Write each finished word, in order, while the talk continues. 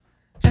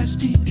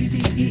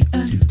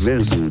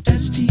Vincent,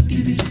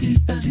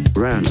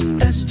 Brandon,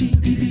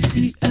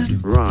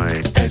 Rye,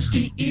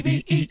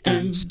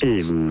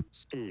 Steven.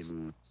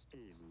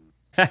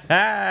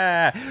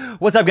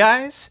 What's up,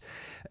 guys?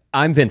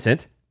 I'm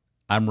Vincent.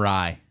 I'm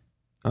Rye.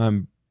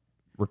 I'm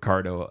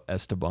Ricardo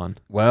Esteban.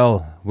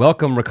 Well,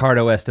 welcome,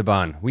 Ricardo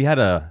Esteban. We had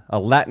a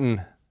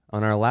Latin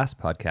on our last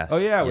podcast. Oh,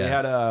 yeah. We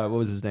Yes. had, what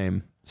was his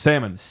name?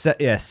 Salmon.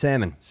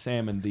 Salmon.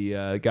 Salmon,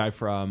 the guy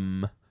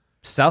from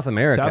South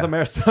America. South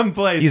America,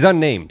 someplace. He's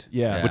unnamed.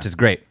 Yeah. Which is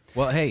great.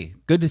 Well, hey,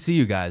 good to see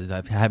you guys.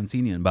 I haven't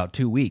seen you in about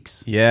 2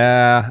 weeks.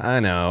 Yeah, I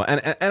know.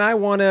 And I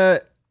want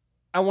to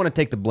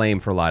take the blame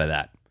for a lot of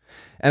that.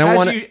 And I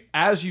want to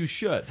as you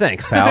should.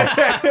 Thanks, pal.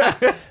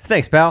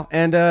 Thanks, pal.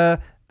 And I'd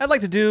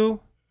like to do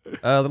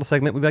a little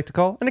segment we like to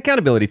call an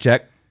accountability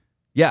check.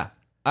 Yeah,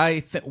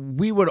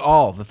 we would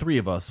all, the three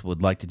of us,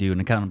 would like to do an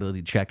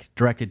accountability check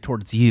directed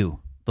towards you,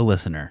 the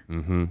listener.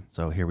 Mm-hmm.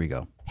 So here we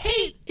go.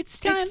 Hey, it's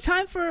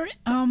time for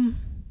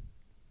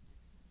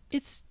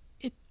it's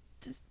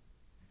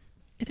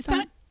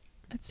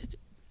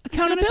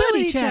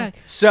accountability check.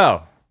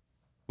 So,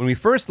 when we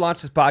first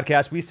launched this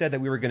podcast, we said that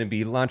we were going to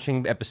be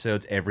launching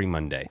episodes every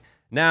Monday.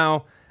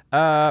 Now,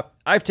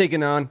 I've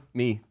taken on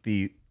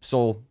the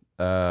sole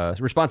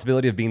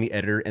responsibility of being the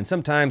editor, and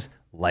sometimes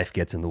life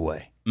gets in the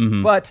way.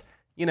 Mm-hmm. But,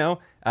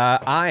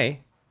 I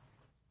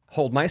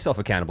hold myself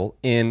accountable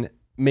in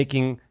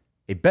making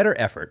a better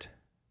effort,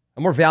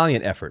 a more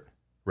valiant effort,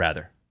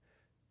 rather,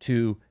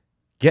 to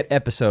get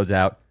episodes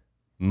out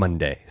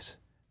Mondays.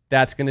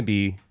 That's going to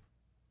be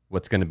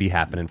what's going to be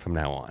happening from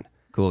now on.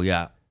 Cool,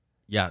 yeah.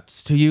 Yeah,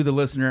 to you, the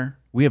listener,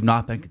 we have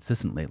not been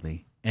consistent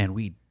lately, and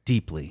we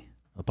deeply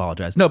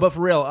apologize. No, but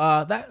for real,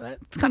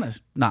 that's kind of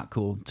not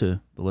cool to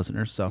the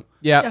listeners, so.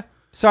 Yeah.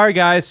 Sorry,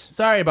 guys.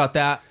 Sorry about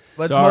that.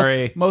 But Sorry.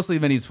 It's mostly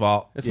Vinny's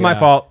fault. It's my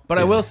fault. But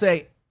I will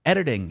say,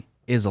 editing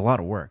is a lot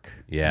of work.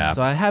 Yeah.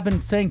 So I have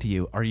been saying to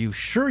you, are you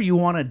sure you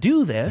want to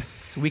do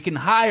this? We can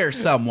hire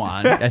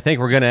someone. I think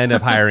we're going to end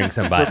up hiring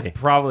somebody.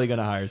 Probably going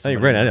to hire I think somebody.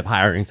 we're going to end up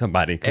hiring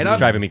somebody because And it's I'm-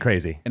 driving me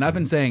crazy. And I've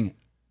been saying,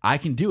 I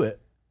can do it.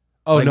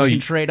 Oh, Like, no, we you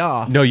can trade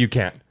off. No, you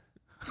can't.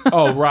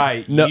 Oh,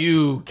 right. No.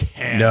 You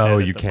can't. No,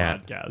 edit you the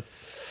can't.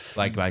 Podcast.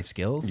 Like my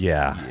skills.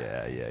 Yeah.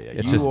 Yeah.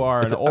 It's You just-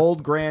 are it's an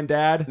old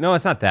granddad. No,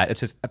 it's not that. It's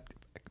just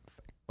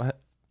what?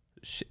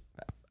 Shit.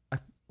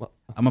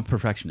 I'm a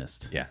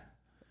perfectionist. Yeah.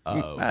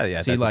 Oh. Yeah, See,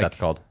 that's what like- that's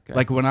called.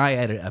 Like when I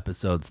edit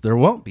episodes, there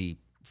won't be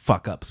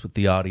fuck ups with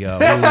the audio.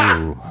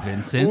 Ooh.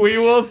 Vincent. We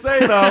will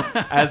say, though,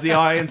 as the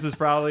audience is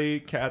probably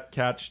caught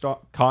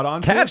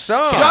on to. Catched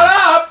on. Shut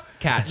up!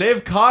 Catched.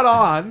 They've caught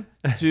on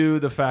to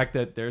the fact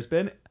that there's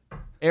been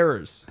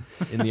errors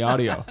in the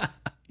audio.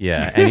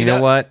 Yeah, and you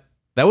know what?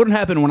 That wouldn't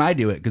happen when I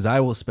do it because I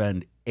will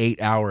spend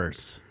 8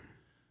 hours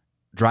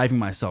driving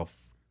myself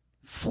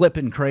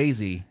flipping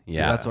crazy. 'Cause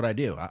Yeah. That's what I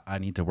do. I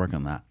need to work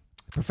on that.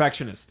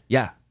 Perfectionist.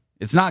 Yeah.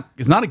 It's not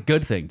a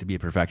good thing to be a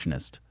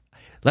perfectionist.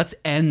 Let's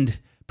end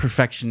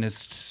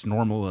perfectionist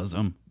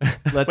normalism.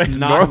 Let's Wait,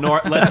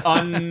 let's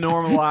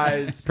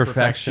unnormalize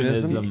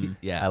Perfectionism? perfectionism.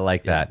 Yeah. I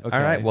like that. okay.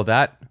 All right. Well,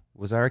 that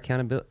was our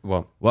accountability.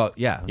 Well, Well,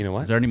 yeah. You know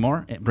what? Is there any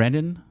more?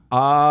 Brandon?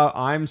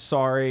 I'm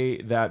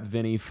sorry that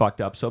Vinny fucked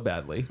up so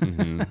badly,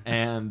 Mm-hmm.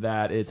 and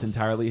that it's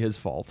entirely his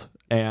fault.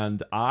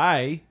 And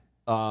I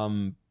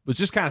was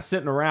just kind of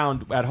sitting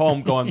around at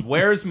home going,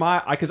 "Where's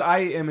my?" Because I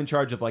am in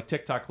charge of like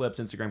TikTok clips,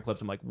 Instagram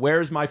clips. I'm like,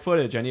 "Where's my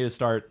footage? I need to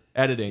start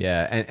editing."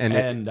 yeah,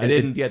 and I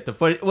didn't get the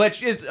footage,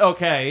 which is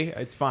okay.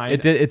 It's fine.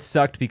 It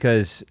sucked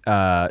because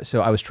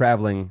so I was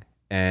traveling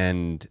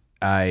and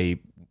I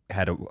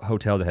had a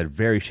hotel that had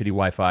very shitty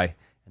Wi-Fi,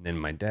 and then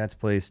my dad's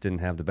place didn't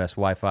have the best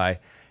Wi-Fi,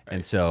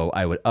 and so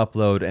I would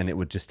upload and it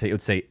would just take, it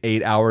would say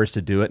 8 hours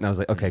to do it, and I was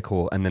like, okay,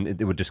 cool, and then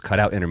it would just cut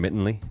out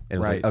intermittently, and it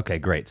was like, Right. okay,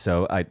 great.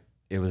 So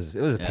it was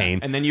a pain.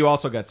 And then you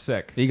also got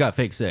sick. You got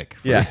fake sick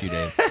for Yeah. a few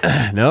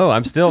days. No,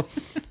 I'm still.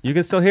 You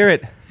can still hear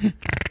it.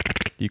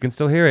 You can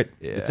still hear it.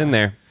 It's in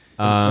there.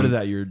 What is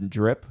that? Your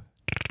drip?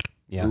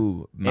 Yeah.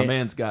 Ooh, my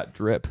man's got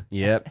drip.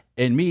 Yep.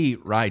 And me,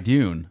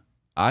 Rydune,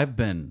 I've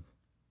been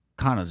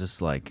kind of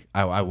just like,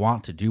 I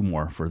want to do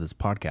more for this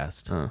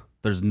podcast.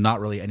 There's not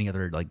really any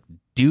other like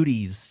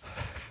duties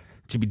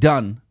to be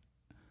done.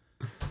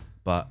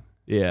 But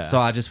Yeah. so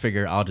I just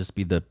figure I'll just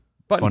be the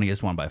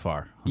funniest one by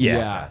far. Yeah.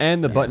 Yeah.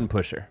 And the button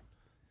pusher.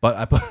 But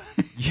I put,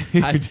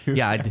 I do.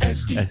 Yeah,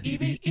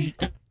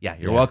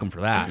 you're welcome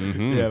for that.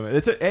 Yeah, man.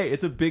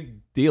 It's a big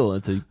deal.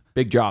 It's a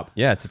big job.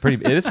 Yeah, it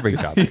is a big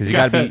job because you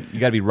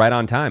gotta be right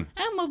on time.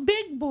 I'm a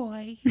big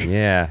boy.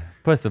 Yeah.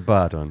 Push the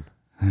button.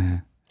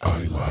 I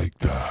like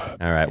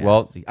that. All right.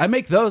 Well, See, I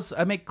make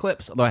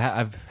clips, although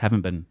I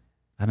haven't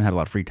had a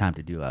lot of free time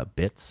to do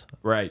bits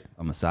Right.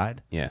 on the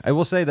side. yeah. I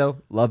will say though,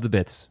 love the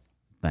bits.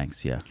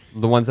 Thanks. Yeah.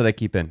 The ones that I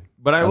keep in.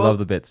 But I will- love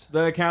the bits.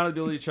 The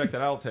accountability check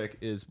that I'll take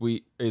is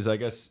I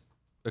guess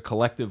a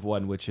collective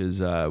one, which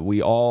is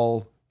we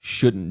all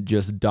shouldn't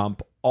just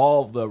dump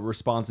all the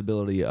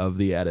responsibility of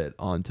the edit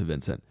onto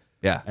Vincent.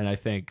 Yeah. And I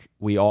think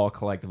we all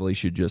collectively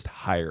should just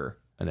hire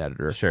an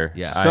editor. Sure.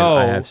 Yeah. I So-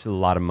 have a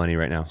lot of money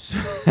right now.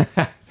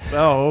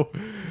 So,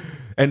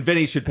 And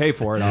Vinny should pay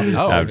for it,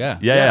 obviously. Oh, yeah.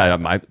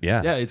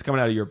 Yeah. It's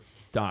coming out of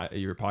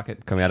your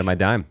pocket. Coming out of my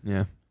dime.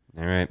 Yeah.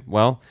 All right.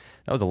 Well,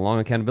 that was a long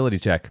accountability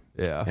check.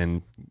 Yeah.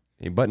 And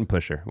a button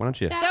pusher. Why don't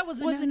you? That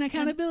was an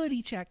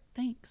accountability check.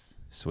 Thanks.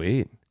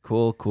 Sweet.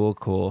 Cool.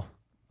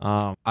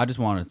 I just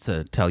wanted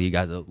to tell you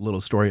guys a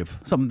little story of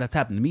something that's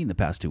happened to me in the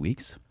past 2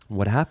 weeks.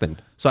 What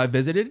happened? So I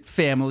visited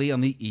family on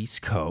the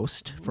East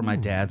Coast for my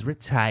dad's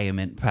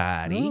retirement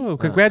party. Oh,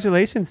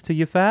 congratulations to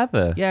your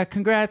father. Yeah,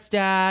 congrats,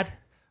 Dad.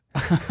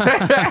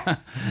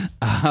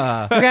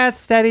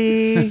 Congrats,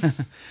 Daddy.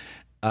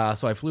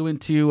 So I flew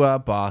into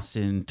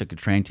Boston, took a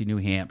train to New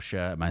Hampshire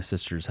at my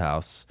sister's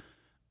house.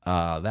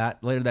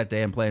 Later that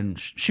day, I'm playing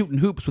shooting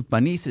hoops with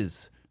my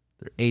nieces.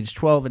 They're age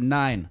 12 and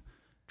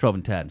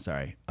 10,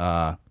 sorry.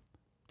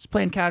 Just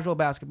playing casual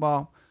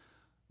basketball.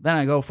 Then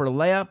I go for a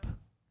layup,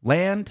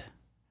 land,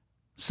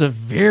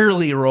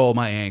 severely roll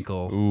my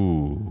ankle.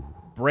 Ooh.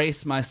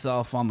 Brace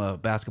myself on the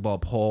basketball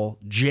pole,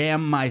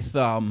 jam my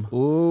thumb.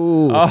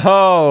 Ooh.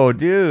 Oh,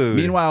 dude.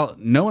 Meanwhile,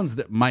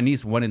 my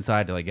niece went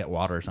inside to like get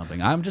water or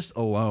something. I'm just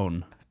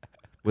alone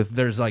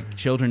there's like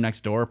children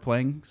next door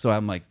playing. So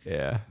I'm like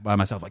by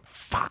myself, like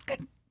fuck.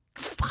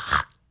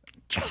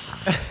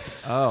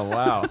 Oh,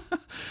 wow.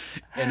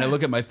 And I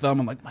look at my thumb.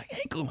 I'm like, my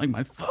ankle, like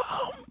my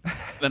thumb.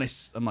 Then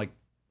I'm like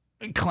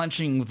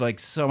clenching with like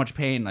so much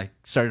pain. I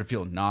started to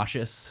feel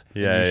nauseous.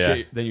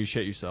 Yeah. Then you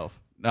shit yourself.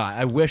 No,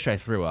 I wish I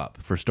threw up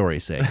for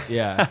story's sake.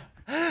 Yeah.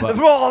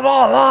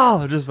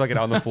 Just fucking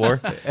on the floor.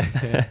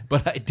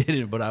 But I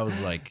didn't. But I was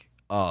like,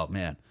 oh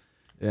man,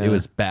 Yeah. it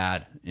was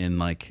bad. And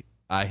like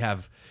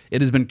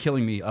it has been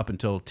killing me up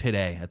until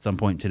today. At some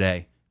point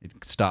today, it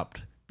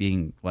stopped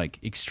being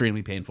like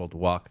extremely painful to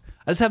walk.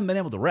 I just haven't been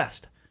able to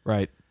rest.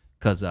 Right.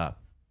 Because to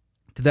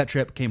that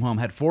trip, came home,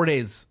 had 4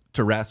 days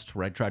to rest,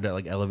 where I tried to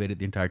like elevate it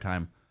the entire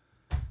time.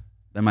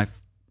 Then my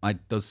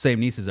those same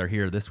nieces are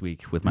here this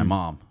week with my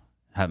mom.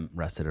 Haven't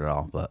rested at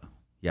all, but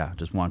yeah,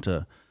 just want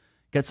to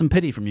get some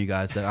pity from you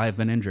guys that I've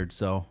been injured.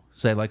 So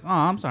say like, oh,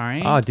 I'm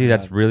sorry. Oh, dude,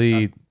 that's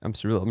really. I'm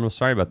real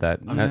sorry about that.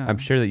 Yeah. I'm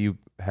sure that you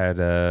had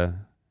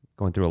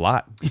going through a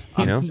lot.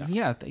 You know.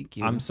 Yeah, thank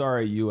you. I'm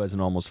sorry you, as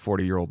an almost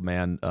 40-year-old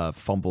man,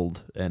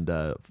 fumbled and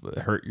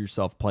hurt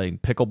yourself playing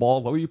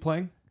pickleball. What were you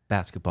playing?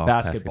 Basketball.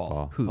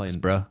 Basketball. Hoops, playing,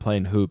 bro.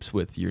 Playing hoops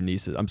with your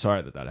nieces. I'm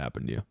sorry that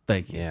happened to you.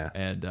 Thank you. Yeah.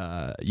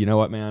 And you know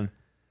what, man?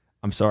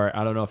 I'm sorry.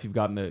 I don't know if you've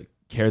gotten the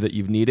care that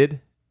you've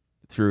needed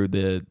through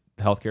the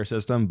healthcare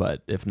system,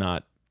 but if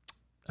not,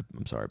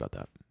 I'm sorry about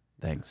that.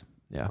 Thanks.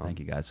 Yeah. Thank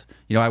you guys.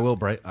 You know,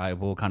 I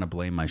will kind of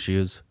blame my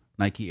shoes.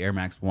 Nike Air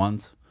Max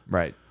 1s.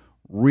 Right.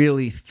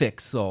 Really thick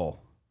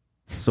sole.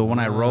 So when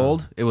I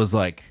rolled, it was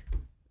like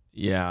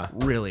Yeah.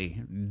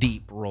 really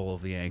deep roll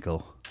of the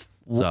ankle.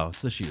 So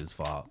it's the shoe's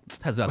fault. It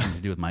has nothing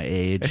to do with my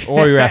age.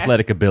 Or your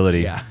athletic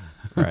ability. Yeah.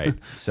 Right.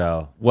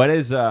 So. What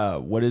is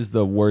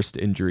the worst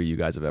injury you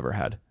guys have ever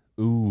had?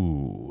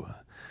 Ooh.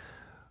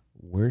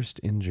 Worst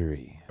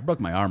injury. I broke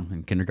my arm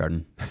in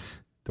kindergarten.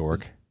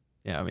 Dork.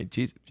 Yeah, I mean,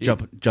 geez.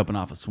 Jumping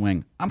off a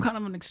swing. I'm kind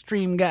of an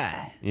extreme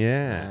guy.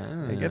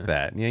 Yeah. I get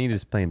that. Yeah, you're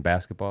just playing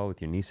basketball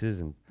with your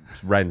nieces and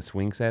just riding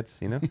swing sets,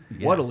 you know?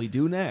 What'll he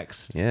do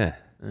next? Yeah.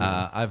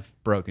 I've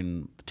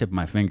broken the tip of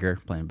my finger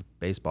playing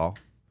baseball.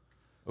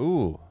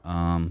 Ooh.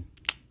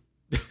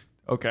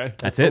 Okay.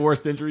 That's the it?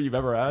 worst injury you've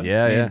ever had?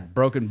 Yeah, yeah.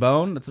 Broken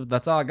bone.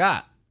 That's all I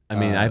got. I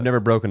mean, I've never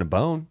broken a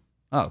bone.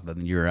 Oh,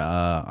 then you're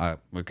a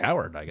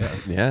coward, I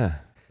guess. Yeah.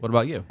 What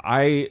about you?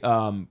 I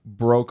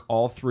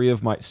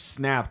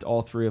snapped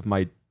all three of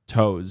my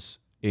toes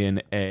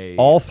in a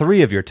All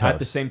three of your toes. at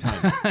the same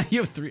time.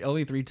 You have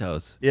only three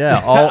toes.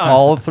 Yeah,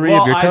 all three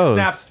of your I toes.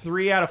 snapped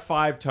 3 out of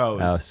 5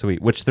 toes. Oh,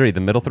 sweet. Which three? The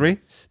middle three?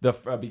 The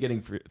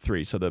beginning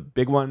 3. So the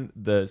big one,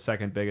 the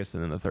second biggest,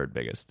 and then the third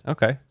biggest.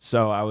 Okay.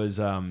 So I was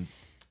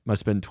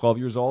must have been 12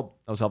 years old.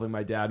 I was helping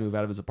my dad move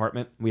out of his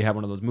apartment. We had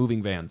one of those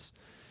moving vans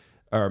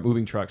or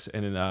moving trucks,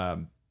 and it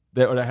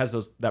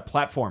has that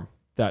platform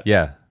that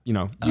Yeah.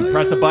 you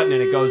press a button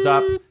and it goes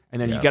up,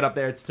 and then you get up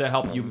there. It's to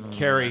help you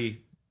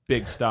carry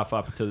big stuff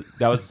up to.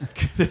 That was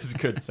this is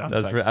good sound. That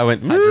was. effect. I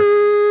went.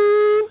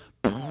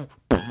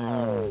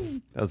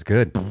 That was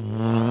good.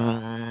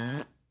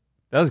 That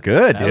was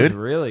good, That was dude.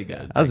 really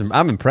good.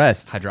 I'm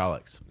impressed.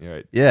 Hydraulics. You're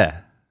right.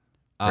 Yeah.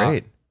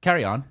 Great.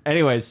 Carry on.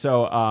 Anyways,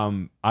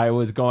 so I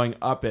was going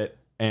up it,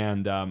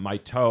 and my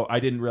toe. I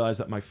didn't realize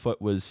that my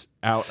foot was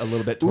out a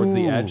little bit towards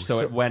the edge, so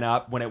it went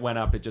up. When it went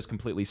up, it just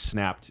completely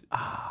snapped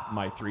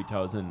my 3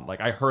 toes, and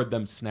like I heard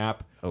them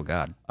snap. Oh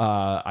God.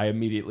 I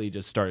immediately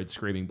just started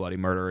screaming bloody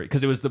murder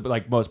because it was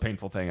the most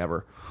painful thing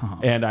ever.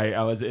 And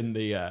I was in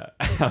the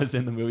I was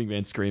in the moving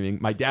van screaming.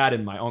 My dad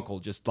and my uncle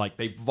just like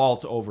they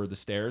vault over the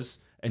stairs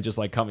and just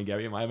like come and get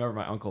me. I remember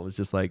my uncle was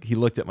just like he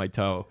looked at my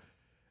toe.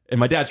 And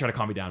my dad's trying to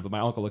calm me down, but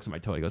my uncle looks at my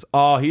toe and he goes,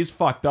 "Oh, he's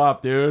fucked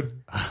up, dude.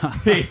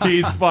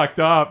 He's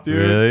fucked up,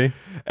 dude." Really?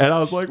 And I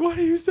was like, "What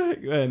are you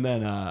saying?" And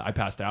then I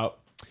passed out.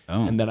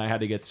 Oh. And then I had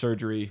to get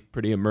surgery,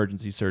 pretty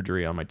emergency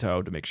surgery on my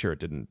toe to make sure it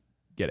didn't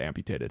get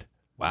amputated.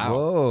 Wow.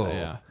 Whoa.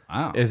 Yeah.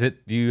 Wow. Is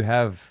it? Do you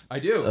have? I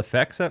do.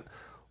 Effects up.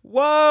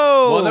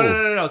 Whoa! Well,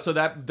 no. So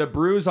that the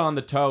bruise on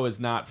the toe is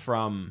not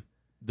from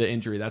the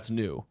injury. That's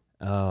new.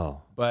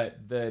 Oh. But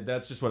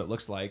that's just what it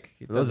looks like.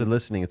 It For those who are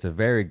listening, it's a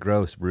very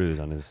gross bruise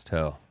on his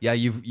toe. Yeah,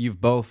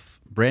 you've both.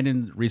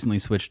 Brandon recently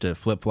switched to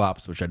flip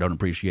flops, which I don't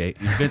appreciate.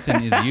 And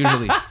Vincent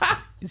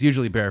is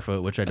usually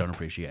barefoot, which I don't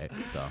appreciate.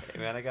 So Hey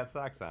man, I got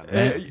socks on.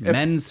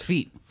 men's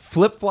feet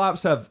flip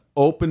flops have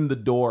opened the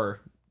door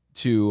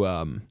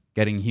to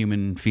getting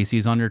human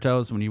feces on your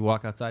toes when you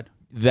walk outside.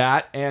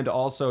 that, and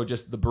also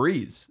just the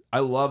breeze. I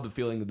love the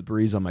feeling of the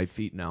breeze on my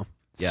feet now.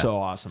 Yeah. So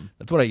awesome.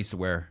 That's what I used to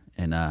wear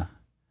in my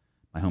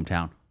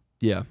hometown,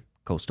 Yeah.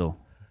 coastal.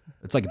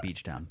 It's like a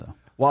beach town though.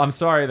 Well, I'm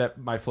sorry that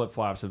my flip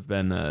flops have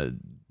been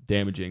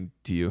damaging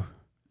to you.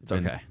 It's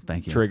okay.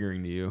 Thank you.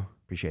 Triggering to you.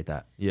 Appreciate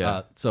that.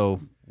 Yeah. So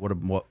what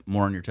more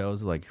on your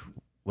toes? Like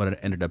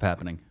what ended up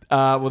happening?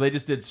 Well, they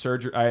just did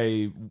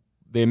surgery.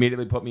 They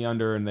immediately put me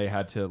under, and they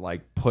had to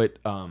like put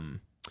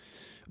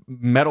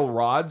metal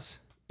rods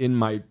in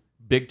my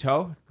big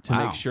toe to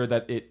Wow. make sure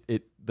that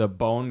the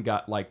bone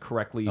got like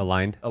correctly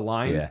Aligned?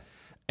 Yeah.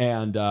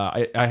 And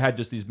I had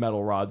just these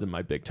metal rods in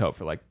my big toe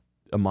for like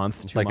a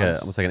month. It's 2 like months.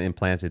 almost like an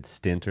implanted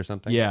stint or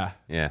something. Yeah.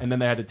 Yeah. And then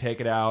they had to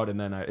take it out, and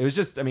then it was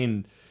just, I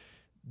mean,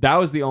 that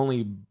was the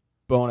only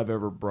bone I've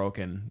ever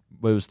broken.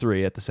 Well, it was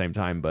 3 at the same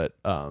time, but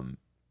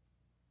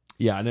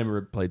yeah, I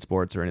never played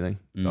sports or anything.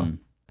 So.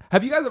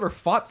 Have you guys ever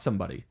fought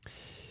somebody?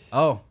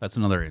 Oh, that's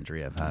another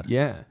injury I've had.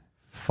 Yeah.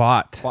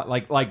 Fought.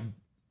 Like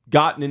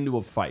gotten into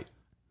a fight.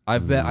 I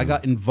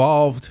got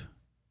involved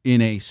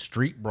in a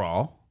street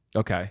brawl.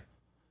 Okay.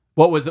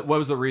 What was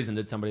the reason?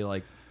 Did somebody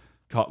like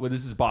call, well,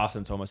 this is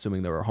Boston, so I'm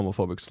assuming there were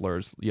homophobic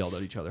slurs yelled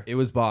at each other. It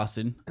was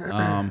Boston.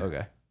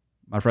 Okay.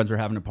 My friends were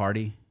having a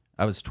party.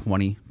 I was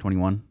 20,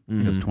 21. I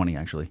think I was 20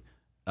 actually.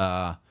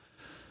 Well,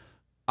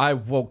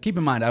 keep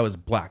in mind I was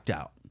blacked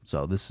out.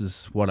 So this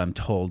is what I'm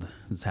told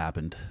has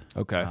happened.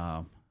 Okay.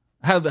 I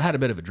had a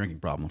bit of a drinking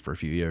problem for a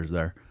few years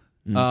there.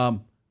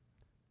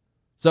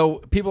 So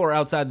people were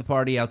outside the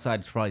party,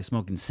 outside probably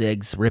smoking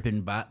cigs,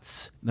 ripping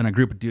butts. Then a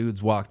group of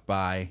dudes walked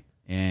by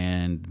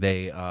and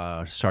they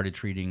started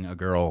treating a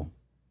girl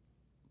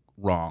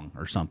wrong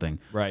or something.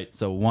 Right.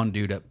 So one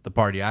dude at the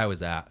party I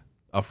was at,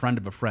 a friend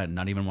of a friend,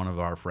 not even one of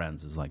our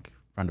friends, it was like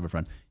friend of a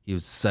friend. He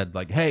said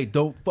like, "Hey,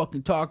 don't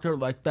fucking talk to her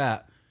like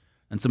that."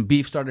 And some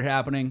beef started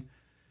happening.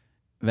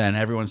 Then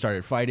everyone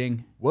started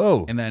fighting.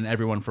 Whoa. And then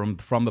everyone from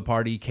the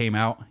party came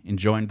out and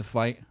joined the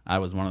fight. I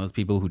was one of those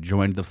people who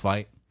joined the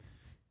fight.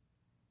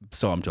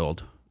 So I'm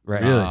told.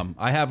 Right. Really?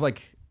 I have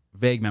like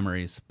vague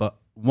memories, but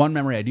one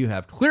memory I do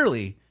have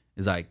clearly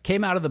is I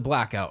came out of the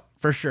blackout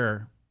for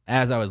sure.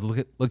 As I was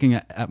looking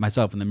at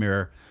myself in the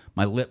mirror,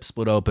 my lip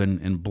split open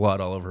and blood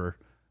all over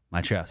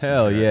my chest. for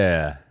Hell sure.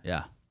 yeah.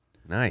 Yeah.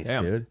 Nice,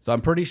 Damn. dude. So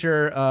I'm pretty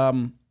sure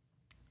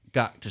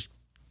got just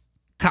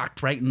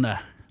cocked right in the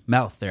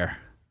mouth there.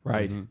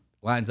 Right.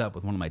 Lines up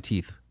with one of my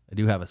teeth. I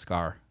do have a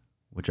scar,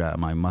 which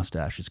my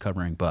mustache is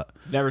covering, but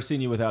Never seen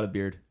you without a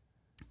beard.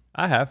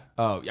 I have.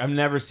 Oh, I've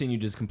never seen you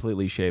just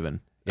completely shaven.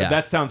 Yeah.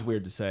 That sounds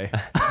weird to say.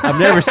 I've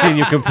never seen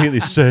you completely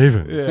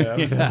shaven.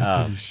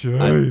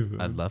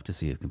 I'd love to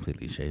see it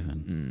completely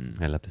shaven.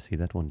 I'd love to see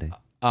that one day.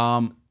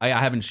 I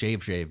haven't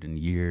shaved in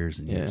years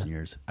and years Yeah. and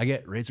years. I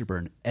get razor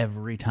burn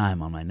every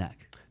time on my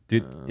neck.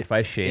 Dude, if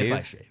I shave,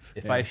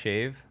 If I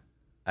shave,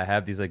 I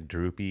have these like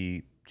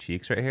droopy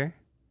cheeks right here.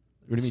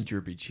 What do you mean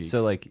droopy cheeks?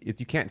 So like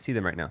you can't see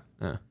them right now.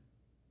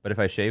 But if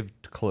I shave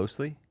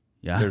closely,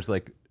 Yeah. there's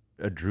like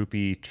a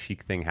droopy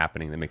cheek thing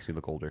happening that makes me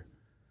look older.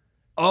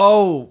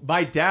 oh,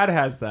 my dad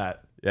has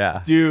that.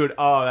 Yeah. Dude,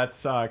 oh, that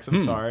sucks.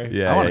 I'm sorry.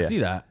 Yeah. I want to see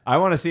that. I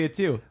want to see it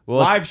too. Well,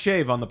 Live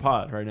shave on the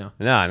pod right now.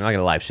 No, I'm not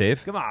gonna live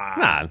shave. Come on.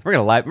 Nah, we're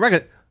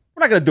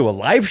not gonna do a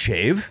live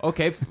shave.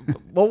 Okay.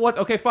 Well, what?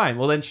 Okay, fine.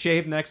 Well, then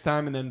shave next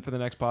time, and then for the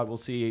next pod, we'll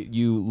see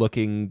you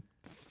looking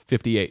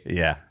 58.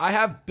 Yeah. I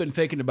have been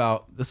thinking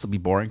about, this will be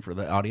boring for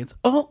the audience.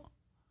 Oh,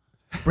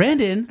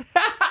 Brandon.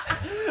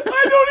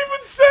 I don't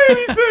even say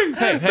anything.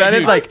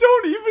 Brandon's like,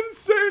 don't even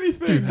say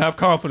anything. have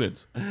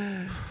confidence.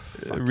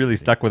 really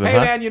stuck with him, Hey,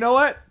 huh? man, you know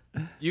what?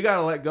 You got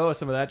to let go of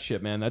some of that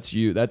shit, man. That's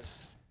you.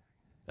 That's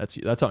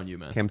you. That's on you,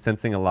 man. Okay, I'm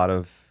sensing a lot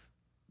of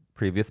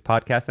previous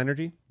podcast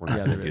energy. We're not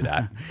gonna do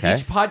that. Okay.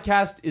 Each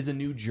podcast is a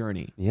new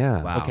journey.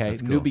 Yeah. Wow. Okay,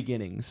 that's new cool.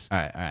 beginnings. All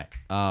right.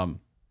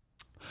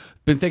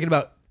 Been thinking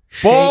about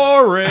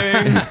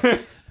Boring.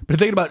 been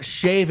thinking about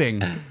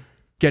shaving,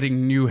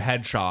 getting new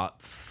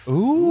headshots,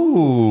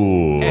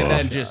 Ooh. and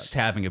then just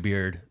having a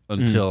beard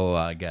until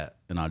I get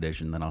an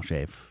audition. Then I'll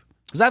shave.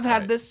 Because I've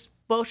had this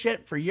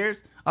bullshit for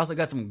years. I also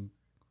got some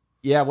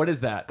Yeah. What is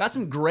that?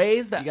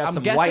 grays that You got I'm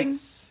some guessing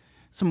whites.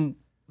 some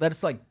that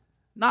it's like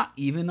not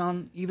even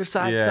on either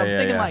side. Yeah, So I'm yeah,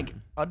 thinking yeah. like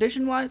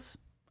audition wise,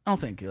 I don't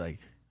think like.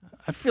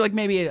 I feel like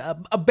maybe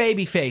a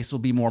baby face will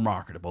be more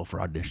marketable for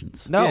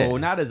auditions. No, Yeah.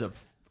 not as a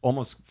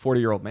almost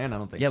 40-year-old man. I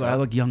don't think Yeah, so. but I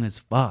look young as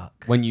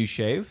fuck. When you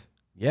shave.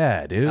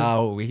 Yeah, dude.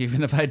 Oh,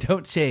 even if I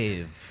don't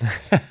shave.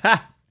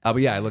 But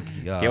yeah, I look.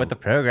 Get with the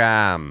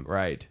program.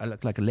 Right. I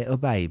look like a little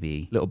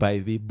baby. Little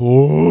baby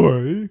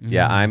boy.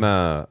 Yeah, I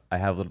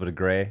have a little bit of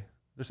gray.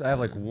 I have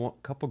like one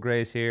couple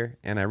grays here,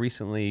 and I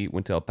recently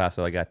went to El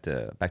Paso. I got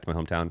back to my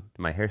hometown.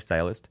 My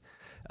hairstylist,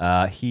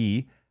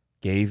 he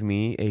gave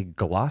me a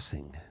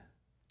glossing.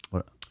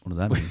 What does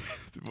that mean?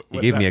 He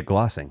gave me a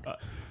glossing.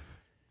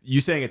 You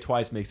saying it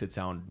twice makes it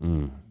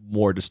sound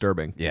more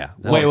disturbing. Yeah.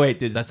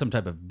 Wait. Is that some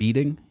type of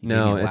beating? He No,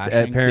 gave you it's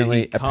lashing?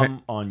 apparently Did he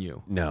come on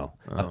you? no.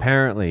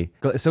 Apparently,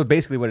 so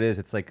basically, what it is,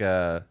 it's like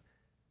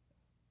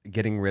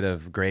getting rid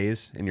of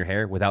grays in your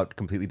hair without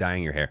completely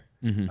dyeing your hair.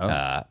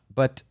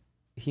 But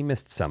he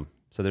missed some,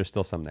 so there's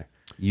still some there.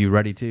 You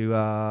ready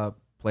to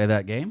play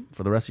that game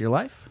for the rest of your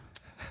life?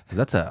 Because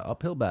that's an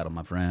uphill battle,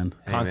 my friend.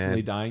 Constantly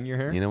man. dyeing your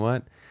hair? You know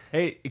what?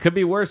 Hey, it could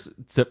be worse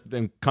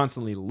than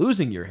constantly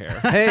losing your hair.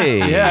 Hey,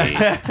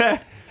 Yeah.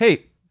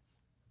 hey,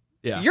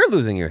 Yeah. you're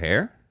losing your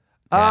hair.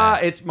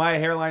 It's my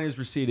hairline is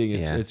receding.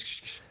 Yeah. It's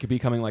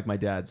becoming like my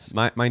dad's.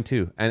 Mine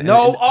too. And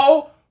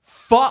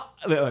Fuck.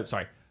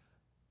 Sorry.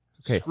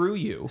 Okay. Screw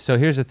you. So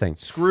here's the thing.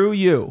 Screw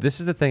you. This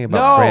is the thing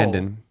about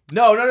Brandon.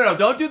 No.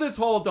 Don't do this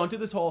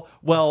whole.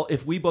 Well,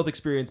 if we both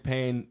experience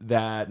pain,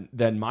 then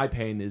my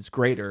pain is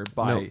greater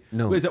by.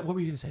 No. What were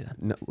you gonna say then?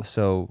 No,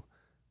 so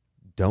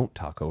don't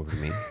talk over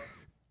me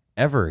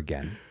ever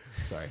again.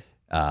 Sorry.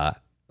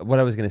 What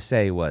I was gonna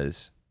say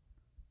was,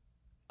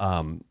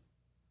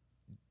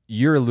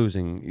 you're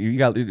losing.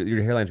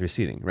 Your hairline's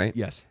receding, right?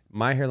 Yes.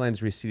 My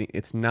hairline's receding.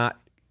 It's not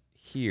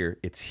here.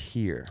 It's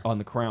here On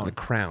the crown. on the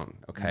crown.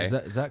 Okay.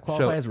 Does that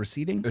qualify So- as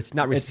receding? It's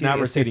not It's receding. not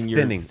receding, It's you're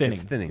thinning. thinning.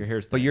 It's thinning. Your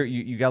hair's But thinning.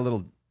 you got a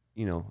little.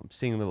 I'm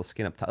seeing a little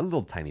skin up top, a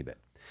little tiny bit.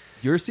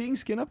 You're seeing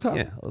skin up top.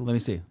 Yeah. a little Let me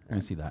see. Let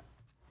me see that.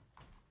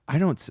 I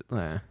don't.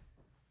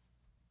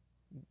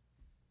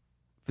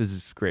 This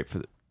is great for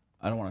the.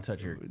 I don't want to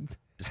touch your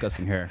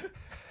disgusting hair.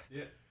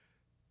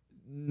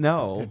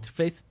 No. It's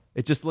face.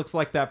 It just looks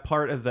like that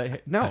part of the.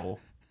 No.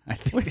 I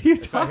think. What are you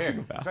talking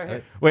about?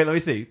 Wait, let me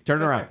see.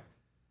 Turn it around.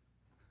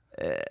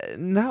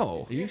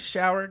 No. Are you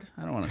showered?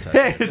 I don't want to touch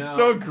it. It's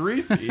so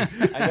greasy.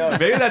 I know.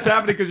 Maybe that's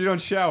happening because you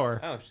don't shower.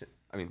 Oh shit!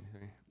 I mean,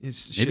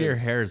 It's Maybe your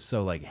shiz. hair is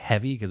so like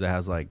heavy because it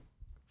has like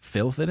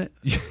filth in it.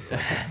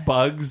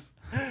 bugs.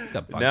 It's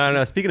got bugs.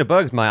 no. Speaking of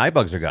bugs, my eye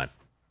bugs are gone.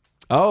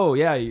 Oh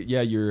yeah.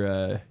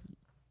 You're.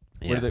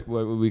 What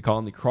do we call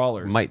them? The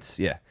crawlers. Mites,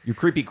 yeah. Your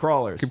creepy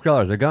crawlers. Creep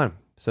crawlers are gone.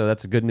 So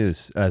that's good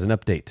news as an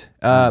update.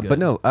 That's But good.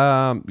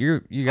 no,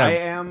 you got I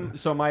am.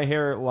 So my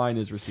hairline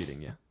is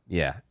receding. Yeah.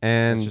 yeah.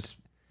 And It's just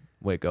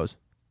the way it goes.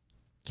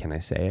 can I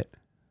say it?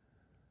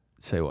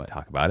 Say what?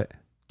 Talk about it.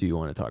 Do you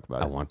want to talk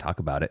about I it? want to talk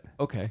about it.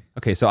 Okay.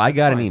 Okay, so I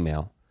got an fine.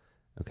 email,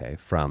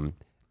 from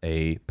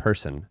a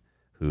person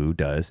who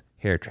does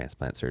hair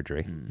transplant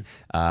surgery.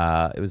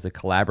 It was a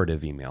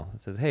collaborative email.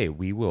 It says, "Hey,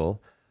 we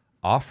will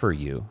offer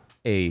you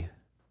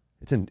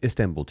it's in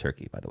Istanbul,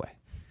 Turkey, by the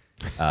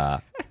way.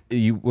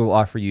 You will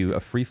offer you a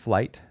free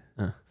flight,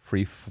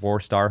 free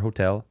 4-star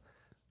hotel,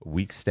 a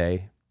week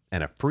stay,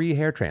 and a free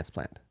hair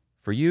transplant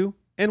for you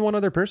and one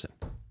other person."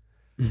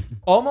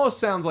 Almost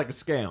sounds like a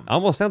scam.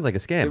 Almost sounds like a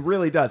It scam.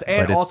 really does.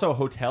 And But it- also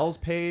hotels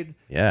paid.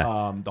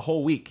 Yeah. The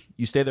whole week.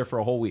 You stay there for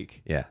a whole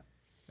week. Yeah.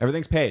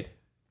 Everything's paid.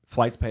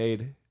 Flights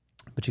paid.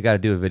 But you got to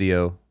do a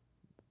video,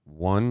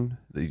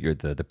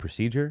 the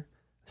procedure,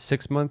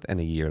 6-month and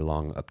a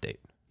year-long update.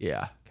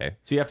 Yeah. Okay.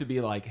 So you have to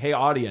be like, hey,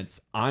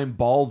 audience, I'm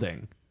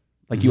balding.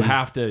 Like you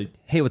have to.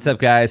 Hey, what's up,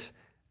 guys?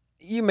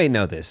 You may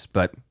know this,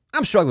 but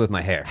I'm struggling with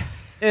my hair,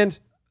 and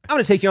I'm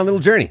going to take you on a little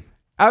journey.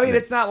 I mean,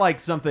 it's not like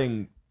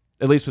something,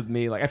 at least with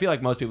me, like I feel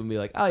like most people would be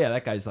like, oh yeah,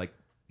 that guy's like,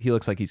 he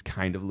looks like he's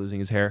kind of losing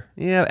his hair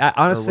Yeah,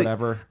 honestly, or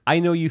whatever. I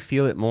know you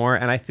feel it more,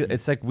 and I feel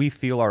it's like we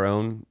feel our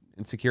own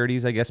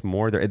insecurities, I guess,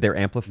 more. They're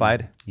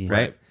amplified,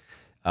 right?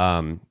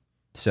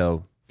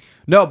 So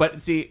No,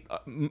 but see,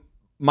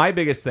 my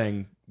biggest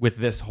thing with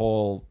this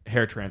whole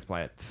hair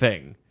transplant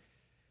thing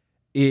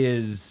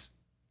is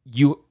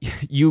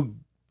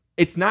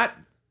it's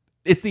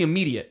the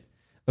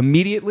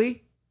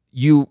immediately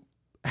you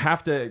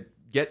have to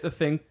get the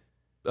thing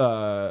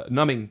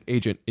numbing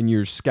agent in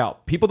your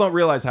scalp. People don't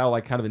realize how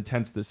like kind of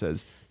intense this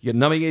is. You get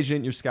numbing agent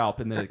in your scalp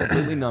and then it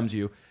completely numbs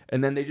you,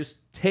 and then they just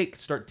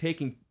start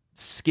taking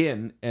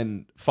skin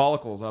and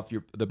follicles off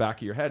the back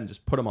of your head and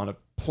just put them on a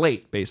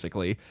plate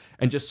basically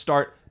and just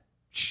start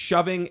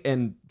shoving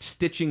and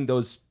stitching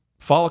those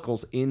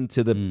follicles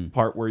into the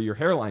part where your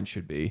hairline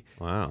should be.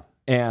 wow,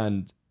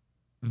 And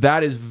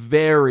that is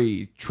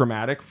very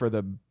traumatic for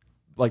the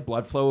like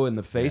blood flow in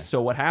the face.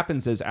 So what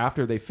happens is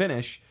after they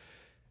finish,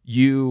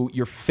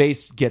 your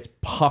face gets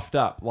puffed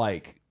up,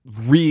 like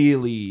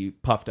really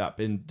puffed up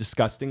and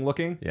disgusting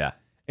looking. yeah,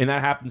 And that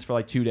happens for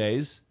like 2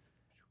 days.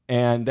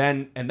 And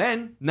then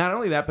not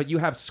only that, but you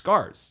have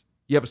scars.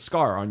 You have a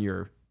scar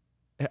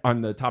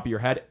on the top of your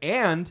head,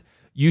 and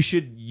you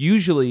should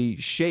usually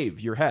shave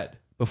your head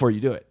before you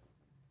do it.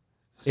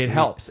 It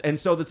helps. And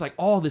so there's like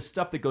all this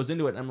stuff that goes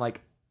into it. And I'm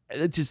like,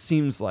 it just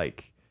seems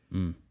like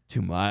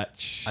too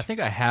much. I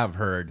think I have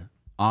heard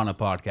on a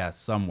podcast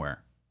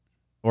somewhere,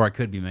 or I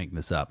could be making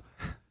this up,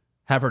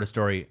 have heard a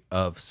story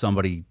of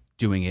somebody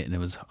doing it and it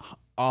was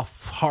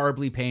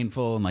horribly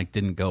painful and like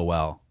didn't go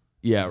well.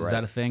 Yeah, Is right.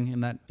 that a thing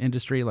in that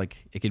industry?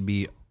 Like it could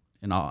be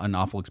an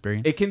awful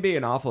experience? It can be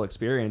an awful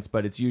experience,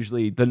 but it's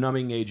usually the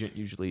numbing agent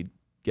usually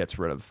gets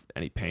rid of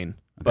any pain.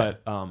 Okay.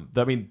 But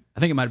I mean, I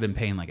think it might have been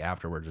pain like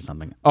afterwards or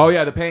something. oh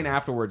yeah, the pain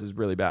afterwards is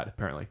really bad.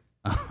 Apparently,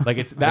 like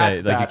it's that's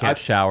Yeah, like you bad. can't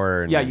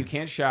shower. And, Yeah, you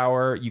can't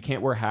shower. You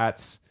can't wear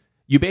hats.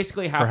 You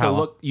basically have For to how long?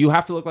 look. You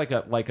have to look like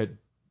a like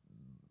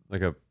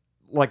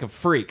a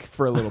freak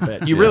for a little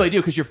bit. You really do,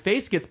 because your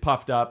face gets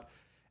puffed up,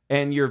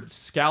 and your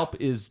scalp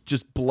is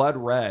just blood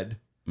red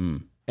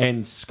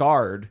and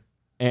scarred,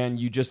 and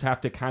you just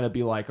have to kind of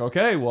be like,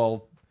 okay,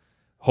 well,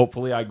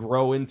 hopefully I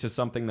grow into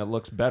something that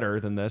looks better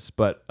than this.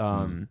 But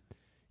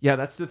yeah,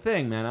 that's the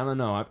thing, man. I don't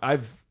know.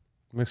 I've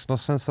makes no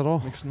sense at all.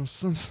 makes no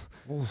sense.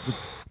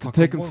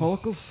 Taking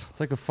follicles, It's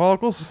like a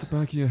follicles.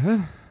 back of your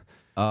head,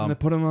 and I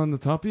put them on the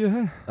top of your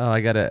head. Oh,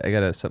 I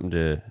got something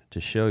to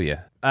show you.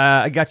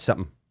 I got you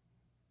something.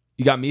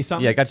 You got me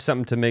something? Yeah, I got you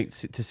something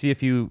to see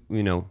if you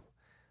know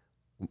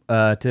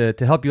to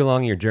help you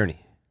along your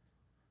journey.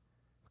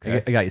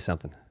 Okay. I got you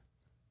something.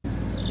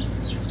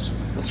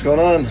 What's going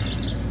on?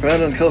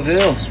 Brandon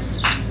Calvillo.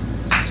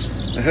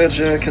 I heard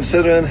you're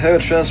considering hair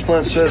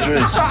transplant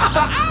surgery.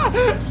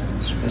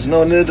 There's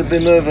no need to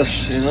be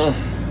nervous, you know.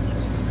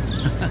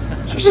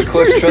 Just a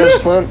quick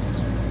transplant.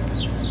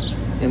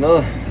 You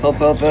know,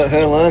 help out that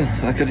hairline.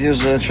 I could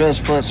use a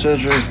transplant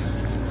surgery.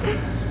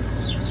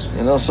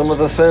 You know, some of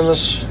the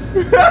famous,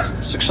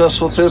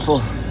 successful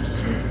people.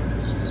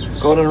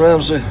 Gordon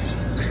Ramsay.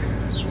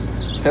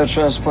 Hair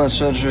transplant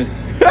surgery.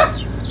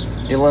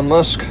 Elon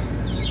Musk.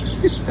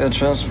 Hair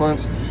transplant.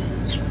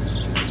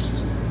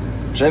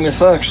 Jamie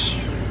Foxx.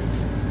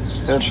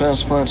 Hair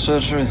transplant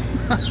surgery.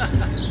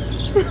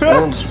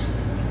 And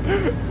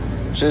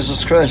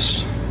Jesus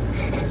Christ.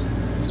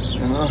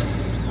 You know?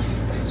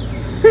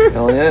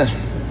 Hell yeah.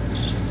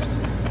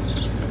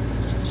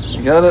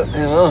 You got it, you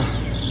know?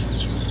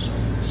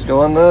 Let's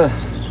go in there.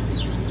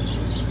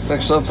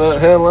 Fix up that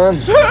hairline.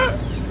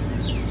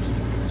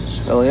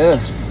 Hell yeah.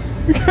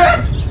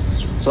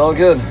 It's all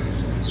good.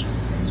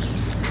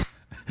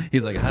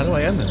 He's like, how do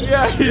I end this?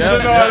 Yeah, he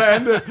doesn't know how to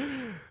end it.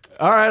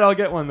 All right, I'll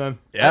get one then.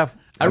 Yeah,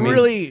 I mean,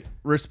 really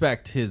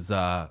respect his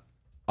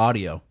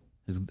audio,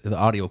 the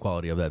audio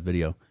quality of that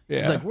video.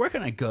 He's Yeah. like, where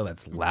can I go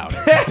that's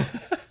louder?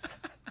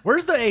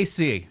 Where's the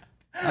AC?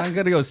 I'm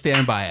gonna go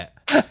stand by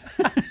it.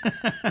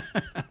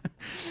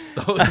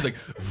 So he's like,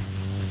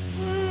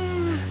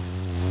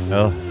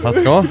 Well, how's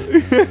it going?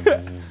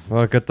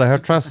 Well, get the hair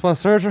transplant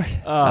surgery.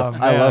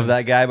 I love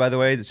that guy, by the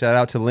way. Shout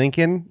out to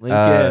Lincoln.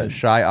 Lincoln.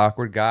 Shy,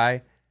 awkward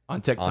guy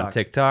On TikTok. on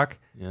TikTok.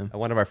 Yeah.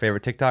 One of our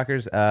favorite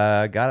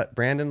TikTokers. Got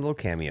Brandon a little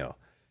cameo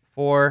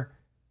for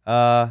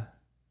an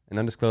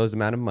undisclosed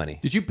amount of money.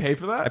 Did you pay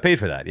for that? I paid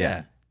for that,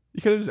 yeah.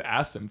 You could have just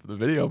asked him for the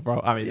video,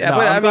 bro. I mean, Yeah, no,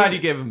 but I'm I glad mean- you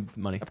gave him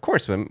money. Of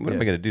course, what am I Yeah.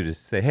 going to do?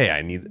 Just say, hey,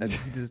 I need.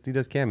 He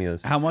does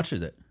cameos. how much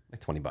is it? Like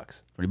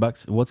 $20.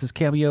 $20. What's his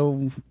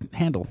cameo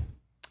handle?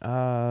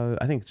 I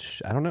think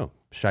I don't know.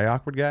 Shy,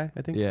 awkward guy.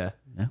 I think. Yeah.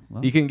 Yeah,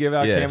 well, You can give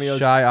out Yeah, cameos.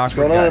 shy, What's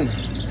awkward going guy.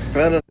 on?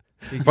 Brandon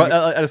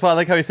I just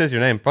like how he says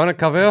your name, Brandon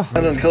Calvillo.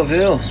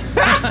 Calvillo.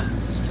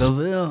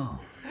 Seville.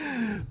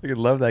 I could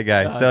love that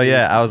guy. So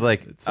yeah, I was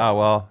like, oh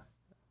well.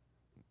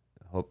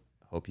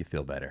 Hope you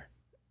feel better.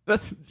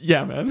 That's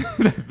yeah, man.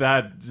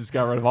 That just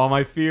got rid of all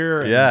my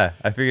fear. and Yeah,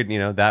 I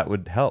figured that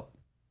would help.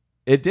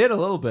 it did a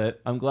little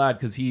bit. I'm glad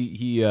because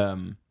he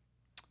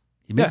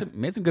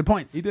Made some good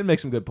points. did make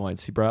some good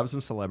points. He brought up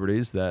some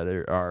celebrities that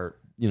are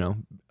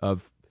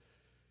of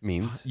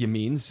Means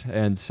means,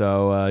 and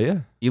so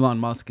yeah. Elon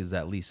Musk is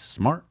at least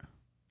smart.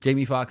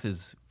 Jamie Foxx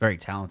is very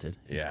talented.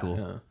 He's Yeah. cool.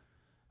 Yeah.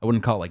 I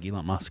wouldn't call like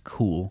Elon Musk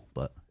cool,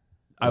 but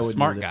I he's a would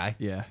smart need it. guy.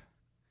 Yeah.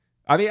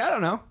 I mean, I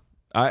don't know.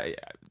 I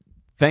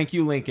thank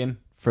you, Lincoln,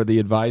 for the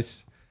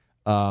advice.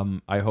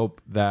 I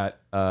hope that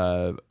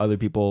other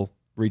people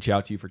reach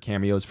out to you for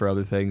cameos for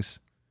other things.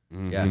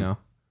 Yeah. You know.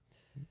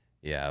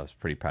 yeah, I was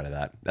pretty proud of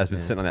that. I've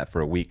been sitting on that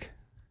for a week,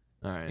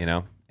 All right.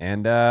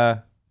 and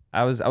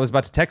I was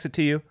about to text it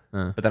to you,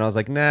 but then I was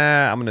like,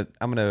 nah, I'm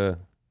gonna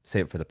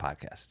save it for the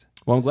podcast.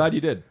 Well, I'm glad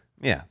you did.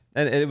 Yeah,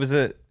 and it was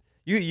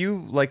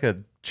you like a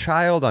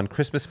child on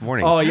Christmas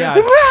morning. Oh yeah.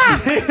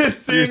 It's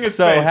seeing You're his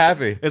so face.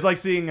 happy. It's like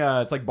seeing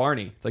it's like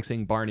Barney. It's like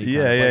seeing Barney.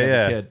 Yeah, kind of, yeah, as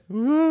yeah. a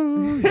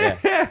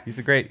kid. Yeah, he's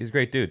a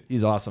great dude,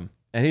 He's awesome.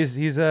 and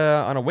he's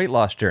on a weight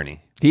loss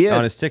journey. He is.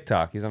 on his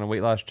TikTok. He's on a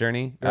weight loss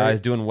journey. Right.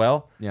 He's doing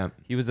well. Yeah.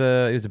 He was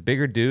a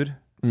bigger dude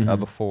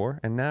before,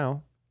 and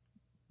now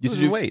Used to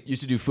losing do weight.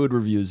 Used to do food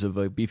reviews of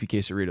like beefy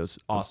quesadillas.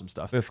 Awesome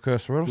stuff. Beef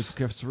casseroles.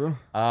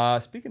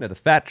 Quesadilla. Speaking of the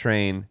fat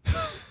train,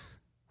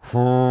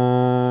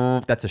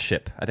 that's a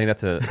ship. I think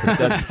that's a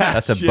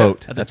ship.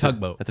 boat. That's a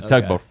tugboat. That's a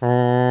Okay.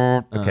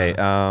 tugboat.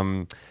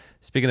 Okay.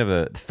 Speaking of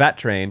the fat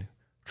train.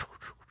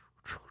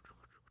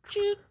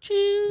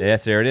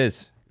 Yes, there it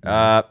is.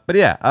 But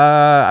yeah,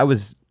 I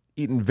was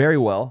eating very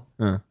well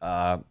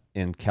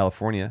in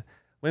California.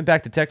 Went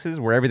back to Texas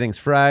where everything's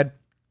fried,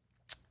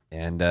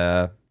 and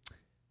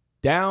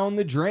down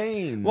the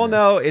drain. Well,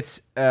 no,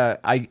 it's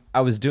I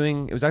was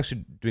doing. It was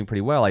actually doing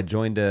pretty well. I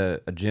joined a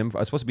gym. I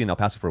was supposed to be in El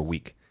Paso for a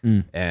week,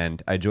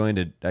 and I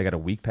joined. I got a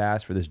week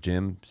pass for this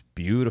gym. It's a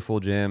beautiful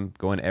gym,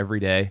 going every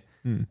day.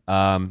 And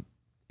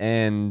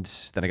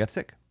then I got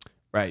sick.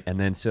 Right. And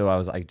then so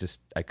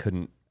I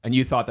couldn't. And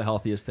you thought the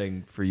healthiest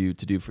thing for you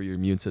to do for your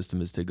immune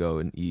system is to go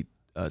and eat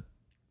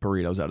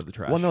burritos out of the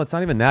trash. Well, no, it's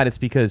not even that. It's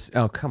because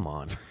come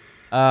on.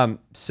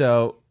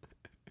 So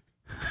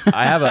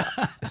I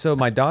have so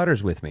my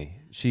daughter's with me.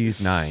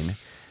 She's 9,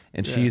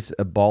 and she's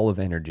a ball of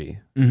energy,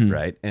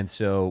 right? And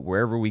so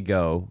wherever we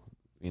go,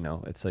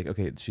 it's like,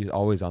 okay, she's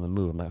always on the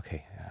move. I'm like,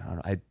 okay, I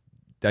don't know,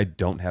 I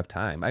don't have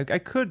time. I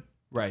could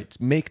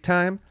make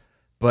time,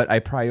 but I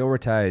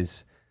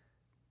prioritize.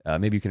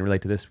 Maybe you can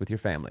relate to this with your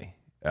family.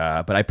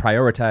 But I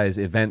prioritize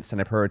events,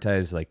 and I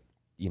prioritize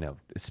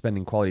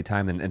spending quality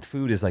time, and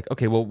food is like,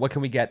 okay, well, what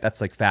can we get that's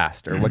like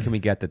fast, or what can we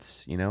get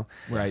that's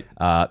right.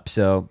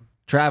 So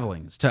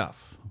Traveling is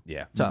tough.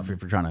 yeah, Tough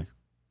if you're trying to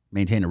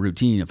maintain a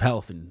routine of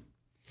health and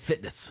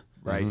fitness.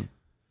 Right.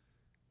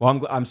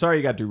 Well, I'm sorry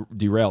you got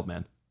derailed,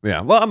 man. yeah.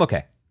 Well, I'm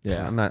okay.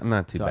 Yeah. I'm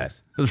not too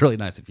Sucks. It was really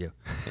nice of you.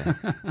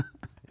 bad.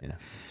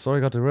 Sorry,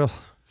 I got derailed.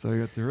 So you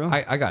got derailed.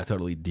 I got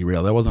totally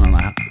derailed. That wasn't on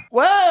that.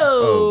 Whoa!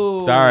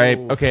 Oh, sorry.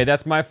 Okay,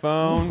 that's my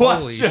phone.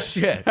 Holy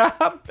shit.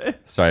 happened?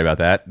 Sorry about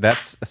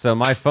that. So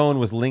my phone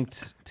was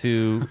linked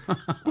to.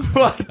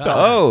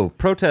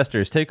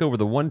 Protesters take over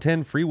the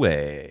 110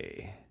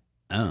 freeway.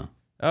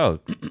 Oh.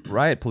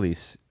 Riot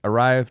police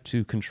arrived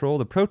to control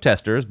the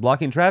protesters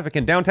blocking traffic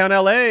in downtown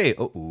LA.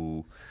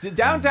 Oh, So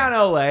downtown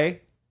LA.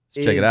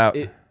 Check it out.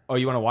 You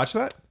want to watch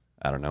that?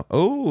 I don't know.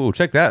 Oh,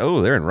 check that.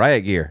 Oh, they're in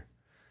riot gear.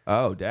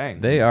 Oh,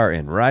 dang. They are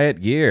in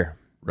riot gear.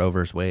 Roe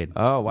versus Wade.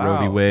 Oh, wow.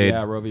 Roe v. Wade.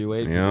 Yeah, Roe v.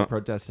 Wade. Yeah. People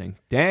protesting.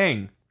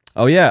 Dang.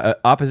 Oh yeah,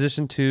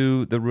 opposition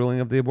to the ruling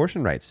of the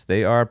abortion rights.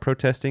 They are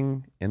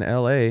protesting in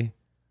LA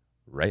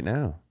right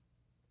now.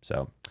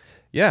 So,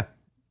 yeah.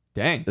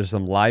 Dang. There's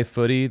some live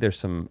footy. There's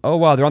some. Oh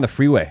wow, they're on the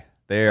freeway.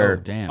 They're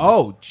Damn.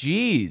 Oh,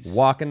 jeez.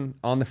 walking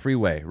on the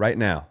freeway right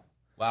now.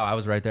 Wow, I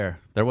was right there.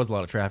 There was a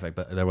lot of traffic,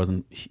 but there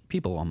wasn't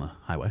people on the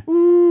highway.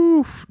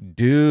 Oof,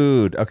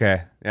 dude.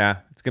 Okay, yeah,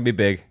 it's gonna be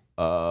big.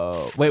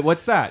 Wait,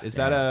 what's that? Is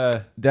that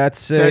a...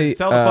 That's Tell a the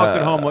folks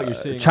at home what you're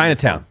seeing on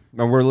Chinatown.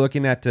 And we're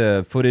looking at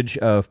footage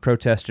of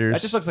protesters.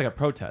 That just looks like a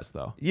protest,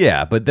 though.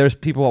 Yeah, but there's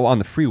people on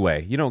the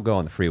freeway. You don't go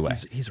on the freeway.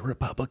 He's a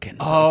Republican.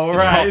 So Oh,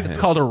 right. It's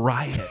called a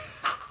riot.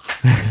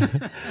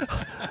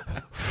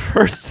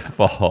 First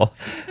of all,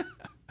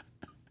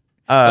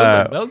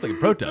 That looks like a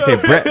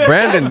protest.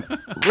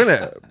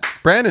 okay,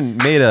 Brandon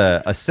made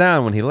a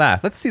sound when he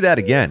laughed. Let's see that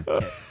again.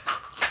 All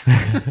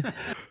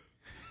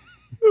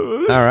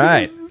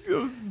right.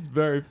 This is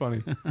very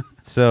funny.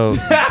 So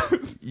I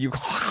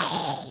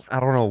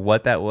don't know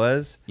what that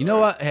was. You know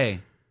what? Hey.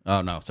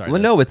 Oh no, sorry.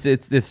 Well, no, it's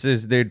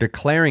they're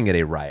declaring it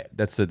a riot.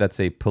 That's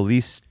a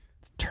police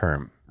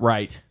term.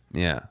 Right.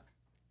 Yeah.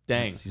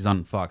 Dang. He's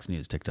on Fox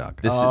News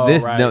TikTok. This Oh,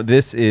 this right. no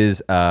this is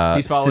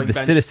He's following the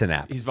Ben- Citizen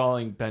app. He's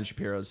following Ben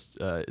Shapiro's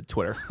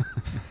Twitter.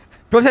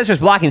 Protesters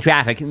blocking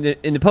traffic in the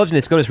opposing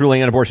to SCOTUS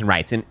ruling on abortion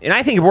rights, and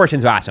I think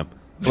abortion's awesome.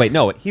 Wait,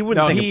 no, he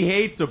wouldn't. No, think he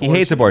hates abortion. He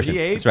hates abortion. He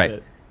hates That's right.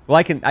 it. Well,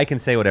 I can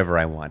say whatever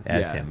I want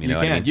as him. You know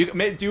what I mean? You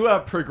can do a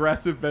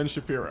progressive Ben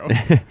Shapiro.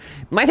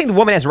 I think the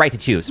woman has the right to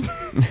choose.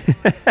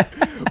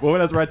 Woman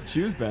has the right to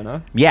choose, Ben,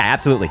 huh? Yeah,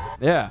 absolutely.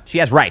 Yeah. She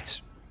has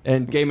rights.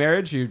 And gay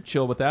marriage, you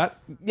chill with that?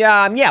 Yeah,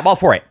 I'm all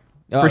for it.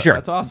 Oh, for sure.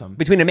 That's awesome.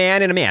 Between a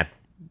man and a man.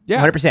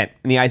 Yeah. 100%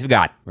 in the eyes of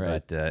God.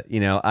 Right. But,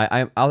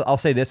 I'll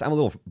say this. I'm a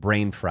little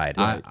brain fried.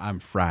 I'm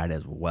fried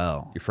as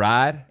well. You're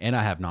fried? And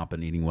I have not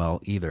been eating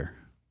well either.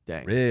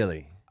 Dang.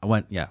 Really? I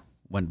went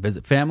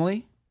visit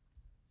family,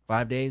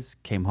 5 days,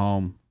 came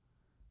home,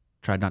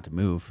 tried not to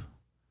move.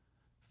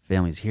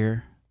 Family's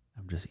here.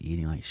 I'm just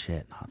eating like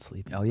shit, not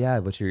sleeping. Oh, yeah,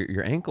 but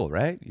your ankle,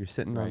 right? You're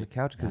sitting on Right. the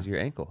couch because of your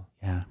ankle.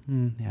 Yeah.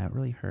 Yeah, it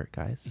really hurt,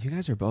 guys. You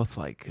guys are both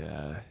like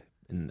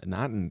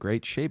not in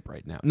great shape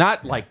right now.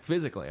 Not like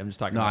physically. I'm just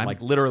talking about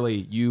like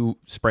literally you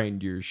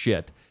sprained your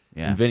shit.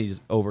 Yeah. And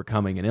Vinny's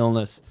overcoming an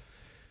illness.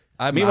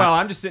 Meanwhile,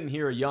 I'm just sitting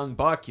here, a young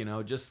buck,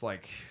 just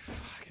like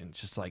fucking,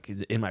 just like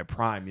in my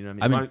prime. You know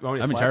what I mean?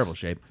 I'm in terrible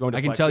shape. I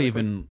can tell you've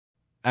been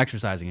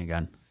exercising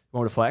again. You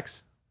want to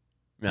flex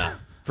No.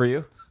 for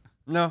you?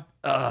 No.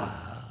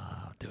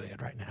 I'm doing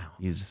it right now.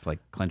 You just like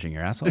clenching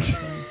your asshole.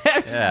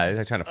 Yeah,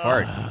 you're trying to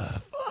fart.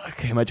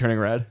 Fuck. Am I turning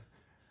red?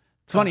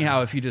 It's funny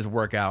how if you just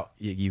work out,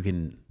 you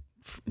can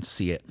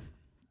see it.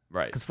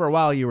 Right. Because for a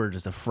while you were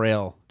just a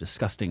frail,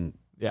 disgusting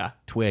Yeah.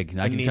 twig. And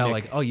I can tell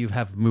Anemic. like, oh, you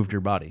have moved your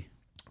body.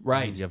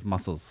 Right. You have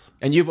muscles.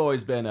 And you've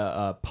always been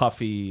a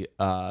puffy,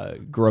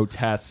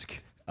 grotesque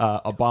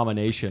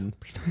abomination.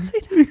 Please don't say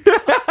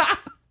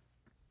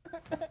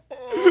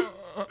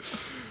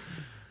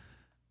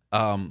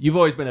that. You've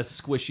always been a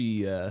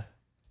squishy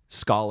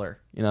scholar.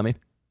 You know what I mean?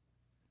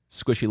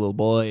 Squishy little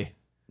boy.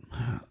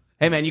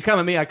 Hey, man, you come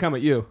at me, I come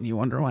at you. You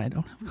wonder why I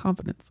don't have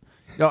confidence.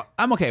 No,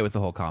 I'm okay with the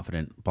whole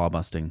confident ball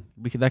busting.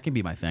 That can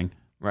be my thing.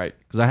 Right.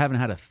 Because I haven't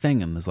had a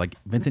thing in this. Like,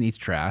 Vincent eats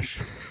trash.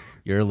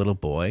 You're a little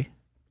boy.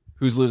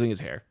 Who's losing his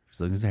hair?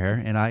 things hair,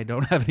 and I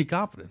don't have any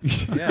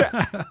confidence.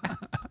 Yeah.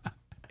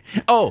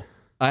 Oh,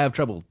 I have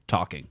trouble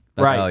talking.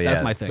 Right. Oh, yeah.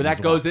 That's my thing. But as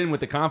that well. goes in with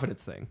the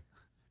confidence thing.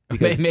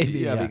 Maybe.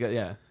 Yeah. Because,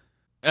 yeah.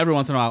 Every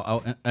once in a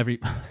while, I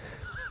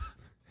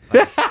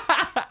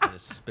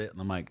just spit in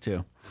the mic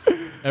too.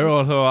 Every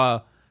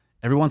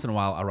once in a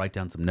while, I'll write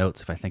down some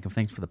notes if I think of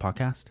things for the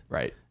podcast.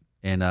 Right.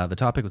 And the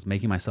topic was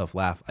making myself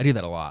laugh. I do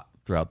that a lot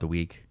throughout the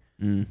week.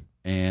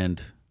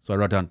 And so I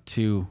wrote down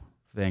 2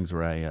 things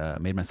where I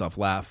made myself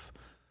laugh.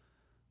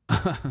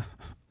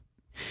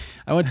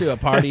 I went to a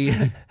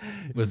party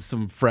with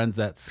some friends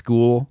at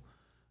school,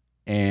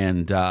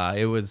 and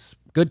it was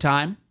a good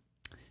time.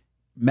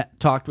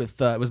 Talked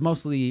with, it was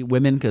mostly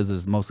women because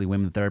there's mostly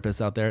women therapists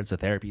out there. It's a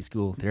therapist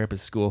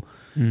school.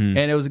 And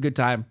it was a good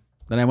time.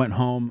 Then I went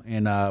home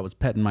and was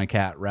petting my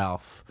cat,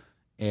 Ralph.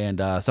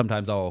 And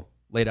sometimes I'll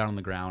lay down on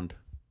the ground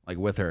like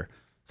with her.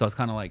 So I was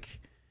kind of like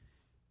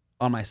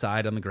on my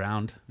side on the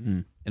ground.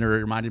 And it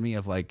reminded me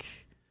of like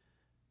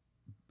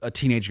a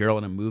teenage girl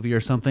in a movie or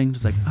something.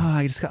 Just like, oh,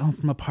 I just got home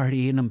from a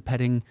party and I'm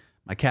petting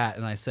my cat.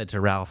 And I said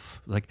to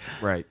Ralph, like,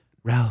 Right.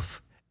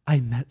 Ralph, I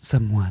met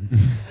someone.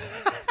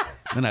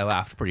 And I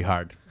laughed pretty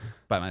hard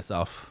by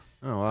myself.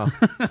 Oh, wow.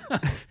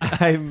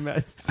 I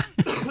met.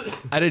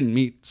 I didn't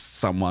meet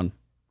someone,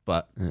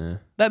 but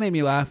that made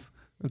me laugh.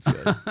 That's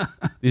good.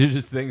 These are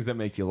just things that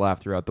make you laugh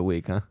throughout the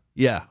week, huh?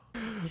 Yeah.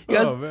 You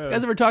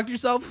guys ever talk to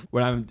yourself?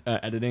 When I'm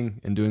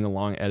editing and doing a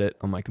long edit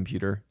on my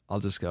computer,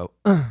 I'll just go,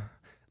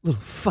 little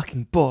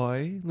fucking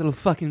boy, little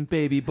fucking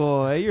baby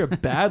boy. You're a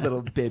bad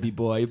little baby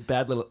boy,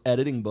 bad little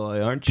editing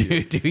boy, aren't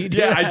you? Do you do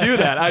Yeah, that? I do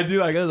that. I do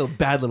like a little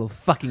bad little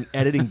fucking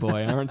editing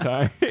boy, aren't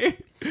I?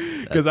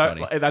 Because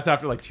funny. that's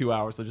after like 2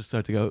 hours. I just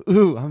start to go,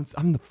 ooh,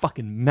 I'm the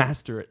fucking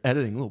master at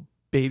editing, little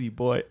baby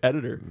boy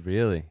editor.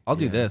 Really? I'll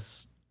do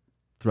this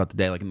throughout the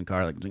day, like in the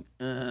car, like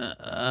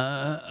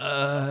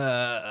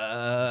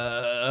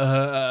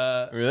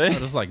Really? I'll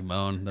just like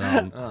moan,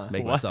 then I'll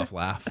make myself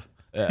laugh.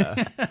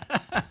 Yeah.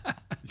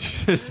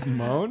 Just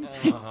moan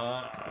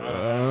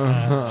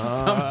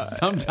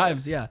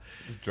Sometimes, yeah.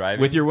 Just driving?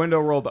 with your window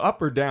rolled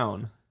up or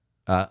down.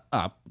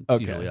 Up. It's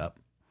Okay. usually up.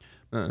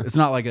 It's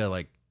not like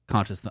a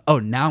conscious thing. Oh,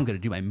 now I'm gonna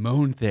do my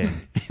moan thing.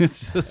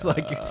 It's just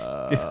like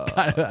it's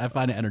kind of. I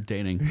find it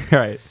entertaining.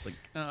 Right. It's like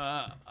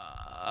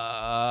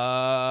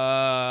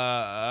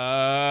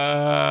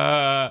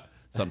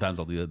sometimes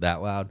I'll do it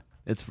that loud.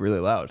 It's really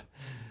loud.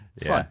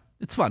 It's Yeah. fun.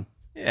 It's fun.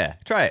 Yeah,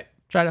 try it.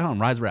 Try it at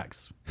home. Rise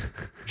Rex.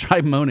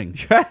 Try moaning.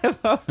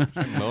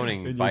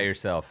 Moaning by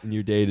yourself. In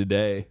your day to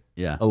day.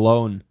 Yeah.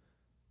 Alone.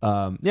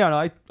 Yeah,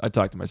 no, I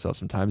talk to myself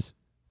sometimes.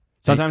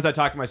 Sometimes I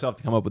talk to myself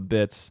to come up with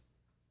bits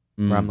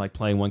where I'm like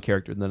playing one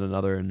character and then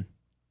another and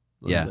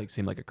Yeah. like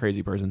seem like a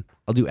crazy person.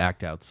 I'll do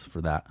act outs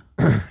for that.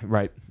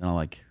 Right. And I'll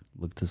like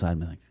look to the side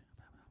and be like,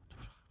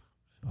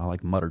 I'll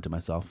like mutter to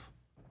myself.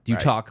 Do you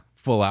Right. talk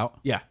full out?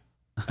 Yeah.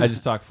 I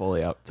just talk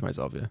fully out to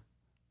myself, yeah.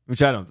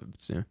 Which I don't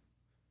yeah.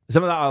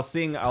 Some of that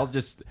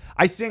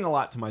I sing a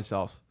lot to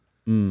myself.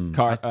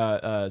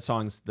 Car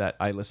songs that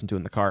I listen to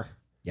in the car.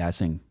 Yeah, I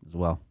sing as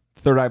well.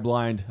 Third Eye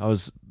Blind. I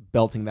was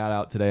belting that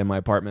out today in my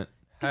apartment.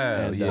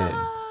 Oh,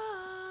 yeah.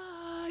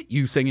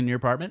 You sing in your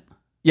apartment?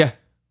 Yeah,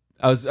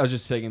 I was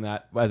just singing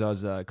that as I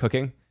was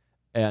cooking,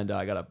 and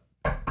I got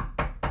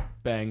a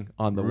bang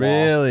on the wall.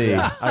 Really?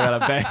 Yeah, I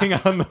got a bang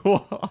on the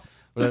wall.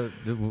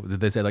 Did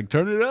they say like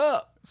turn it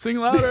up, sing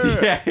louder?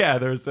 yeah,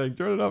 they were saying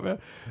turn it up, man.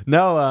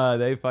 No,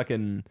 they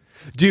fucking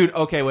dude.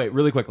 Okay, wait,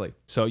 really quickly.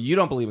 So you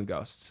don't believe in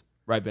ghosts,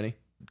 right, Vinny?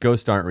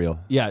 Ghosts aren't real.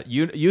 Yeah,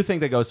 you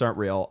think that ghosts aren't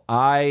real.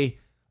 I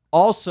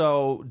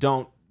also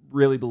don't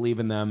really believe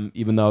in them,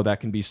 even though that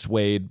can be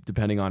swayed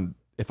depending on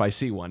if I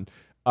see one.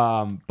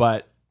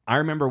 But I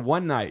remember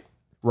one night,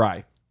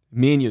 Rye,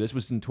 me and you, this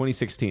was in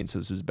 2016, so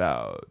this was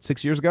about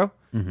 6 years ago.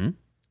 Mm-hmm.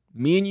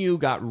 Me and you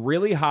got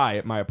really high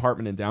at my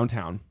apartment in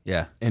downtown,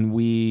 Yeah. and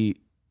we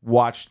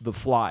watched The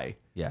Fly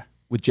Yeah.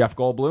 with Jeff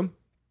Goldblum.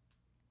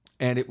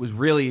 And it was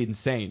really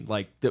insane.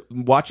 Like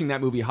watching that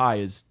movie high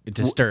It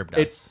disturbed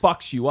It us.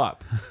 fucks you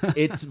up.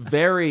 It's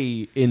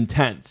very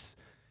intense.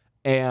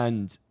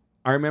 And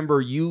I remember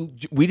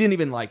we didn't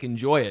even like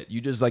enjoy it.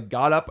 You just like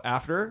got up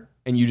after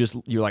and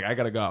you're like, I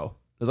gotta go.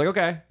 I was like,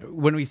 okay.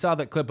 When we saw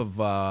that clip of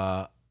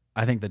I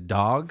think the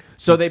dog.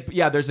 So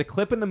there's a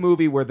clip in the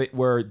movie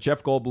where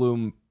Jeff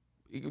Goldblum,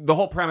 the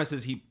whole premise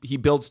is he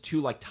builds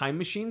 2 like time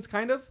machines,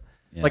 kind of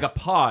like a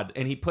pod,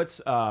 and he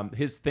puts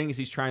his thing is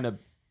he's trying to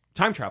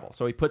time travel.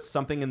 So he puts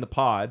something in the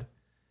pod,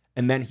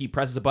 and then he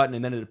presses a button,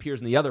 and then it appears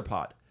in the other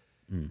pod.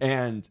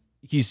 And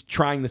he's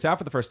trying this out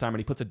for the first time, and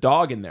he puts a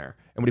dog in there.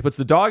 And when he puts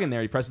the dog in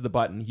there, he presses the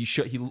button. He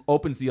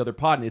opens the other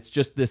pod, and it's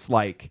just this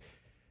like,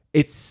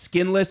 it's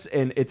skinless,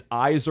 and its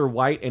eyes are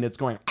white, and it's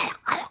going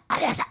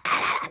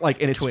like,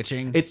 and it's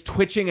Twitching. It's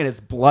twitching, and it's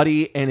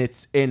bloody, and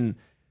it's in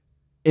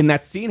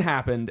that scene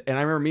happened, and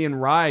I remember me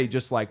and Rye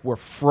just like were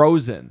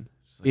frozen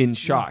in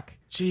shock.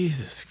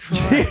 Jesus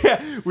Christ.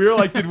 Yeah, we were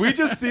like, did we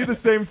just see the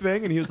same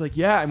thing? And he was like,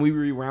 yeah. And we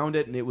rewound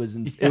it, and it was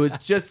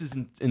just as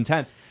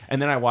intense. And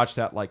then I watched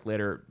that like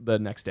later the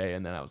next day,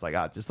 and then I was like,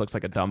 it just looks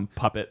like a dumb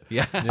puppet.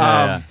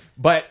 Yeah.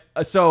 But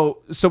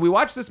so we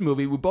watched this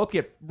movie. We both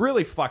get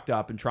really fucked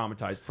up and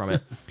traumatized from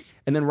it.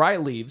 And then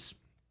Riot leaves,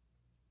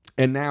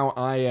 and now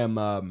I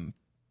am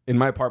in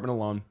my apartment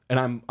alone,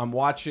 and I'm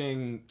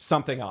watching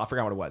something. I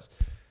forgot what it was.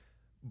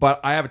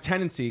 But I have a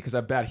tendency, because I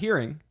have bad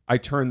hearing, I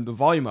turn the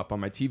volume up on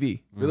my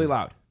TV really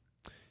loud.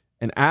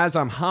 And as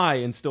I'm high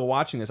and still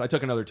watching this, I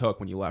took another toke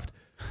when you left.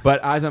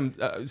 But as I'm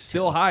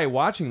still high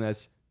watching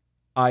this,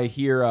 I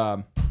hear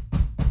on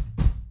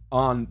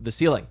the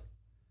ceiling.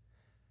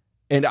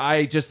 And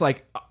I just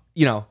like,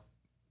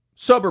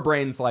 sober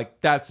brain's like,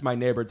 that's my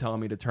neighbor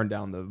telling me to turn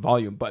down the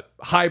volume. But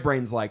high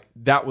brain's like,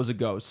 that was a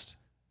ghost.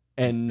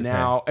 And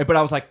now, but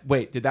I was like,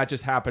 wait, did that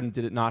just happen?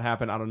 Did it not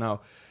happen? I don't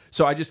know.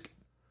 So I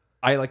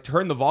like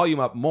turned the volume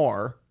up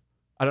more.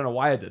 I don't know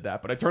why I did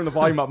that, but I turned the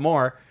volume up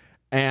more.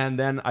 And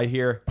then I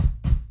hear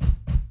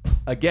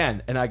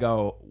again. And I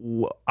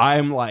go,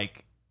 I'm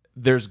like,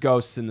 there's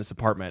ghosts in this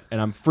apartment. And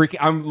I'm freaking,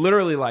 I'm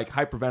literally like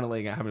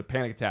hyperventilating and having a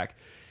panic attack.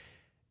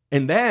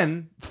 And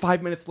then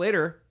 5 minutes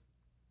later,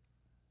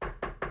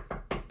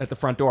 at the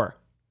front door.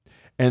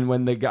 And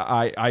when the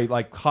guy, I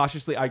like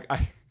cautiously,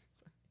 I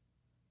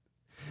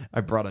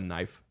brought a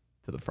knife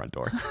to the front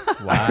door.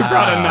 Wow. I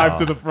brought a knife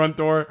to the front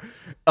door.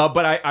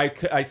 But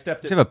I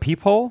stepped in. Did you have a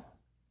peephole?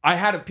 I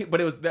had a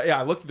but it was,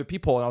 I looked at the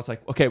peephole and I was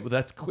like, okay, well,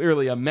 that's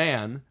clearly a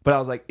man. But I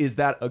was like, is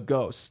that a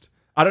ghost?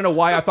 I don't know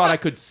why I thought I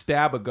could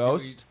stab a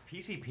ghost.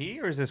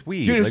 PCP or is this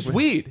weed? Dude, it was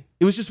weed.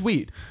 It was just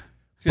weed.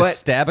 Just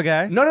stab a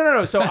guy?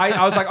 No. So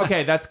I was like,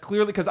 okay, that's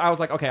clearly, because I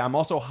was like, okay, I'm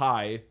also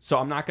high, so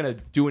I'm not going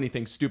to do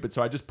anything stupid.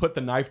 So I just put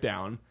the knife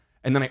down,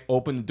 and then I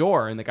opened the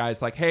door, and the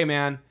guy's like, hey,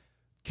 man,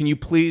 can you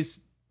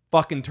please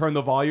fucking turn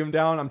the volume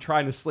down? I'm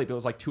trying to sleep. It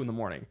was like 2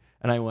 a.m.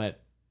 And I went,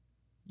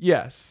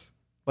 yes.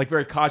 Like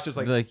very cautious,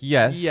 like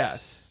yes.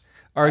 Yes.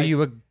 Are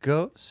you a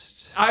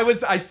ghost?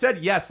 I said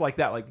yes like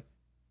that, like,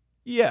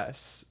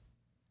 yes,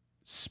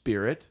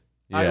 spirit.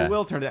 I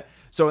will turn it.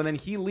 So, and then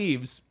he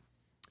leaves,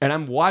 and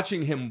I'm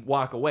watching him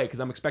walk away because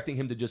I'm expecting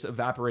him to just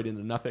evaporate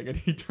into nothing. And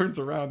he turns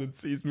around and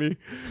sees me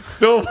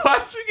still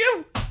watching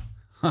him.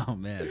 Oh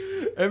man.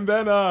 And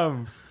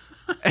then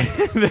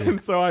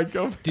so I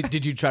go.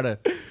 Did you try to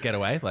get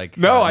away? Like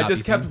no, I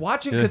just kept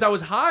watching because I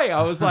was high.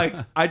 I was like,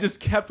 I just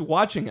kept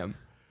watching him,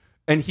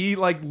 and he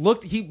like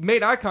looked. He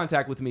made eye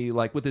contact with me,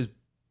 like with his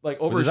like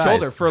over his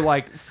shoulder eyes.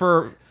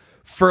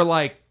 for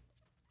like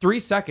 3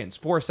 seconds,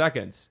 4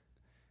 seconds,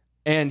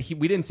 and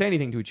we didn't say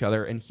anything to each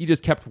other, and he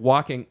just kept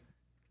walking.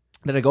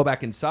 Then I go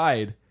back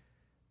inside,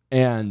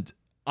 and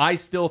I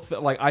still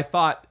like I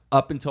thought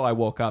up until I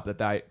woke up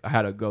that I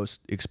had a ghost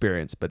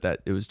experience, but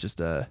that it was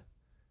just I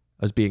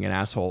was being an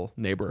asshole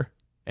neighbor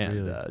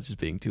and just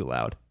being too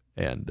loud.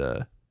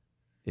 And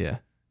yeah.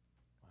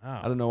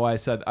 Wow. I don't know why I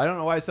said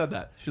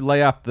that. Should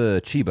lay off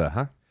the Chiba,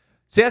 huh?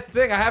 See, that's the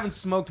thing. I haven't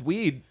smoked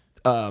weed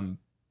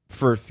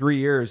for 3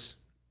 years.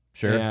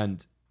 Sure.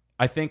 And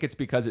I think it's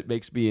because it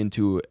makes me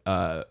into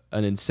an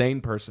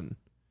insane person.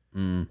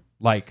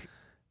 Like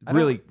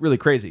really, really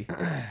crazy.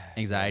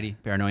 Anxiety,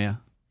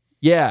 paranoia.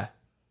 Yeah.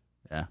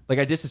 Yeah. Like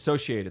I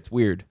disassociate. It's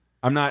weird.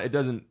 I'm not, it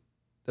doesn't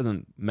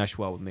mesh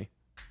well with me.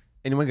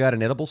 Anyone got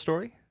an edible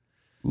story?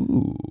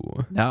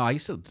 Ooh. No, I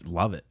used to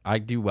love it. I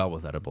do well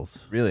with edibles.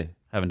 Really?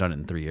 Haven't done it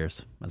in 3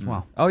 years as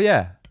well. Oh,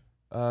 yeah.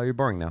 You're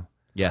boring now.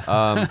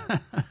 Yeah.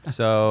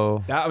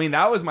 So.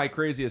 That was my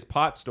craziest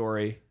pot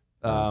story.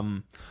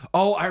 I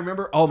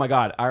remember. Oh my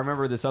God. I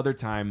remember this other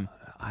time.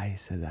 I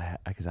said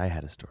that because I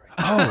had a story.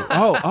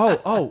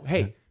 Oh.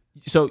 Hey,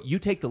 so you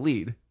take the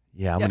lead.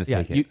 Yeah, I'm going to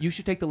take it. You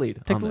should take the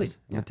lead. Take the lead.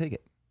 I'm going to take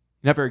it.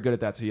 You're not very good at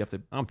that, so you have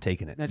to. I'm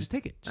taking it. No, just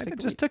take it. I take the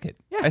just lead. took it.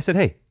 Yeah. I said,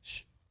 hey,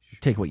 shh.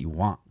 Take what you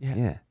want.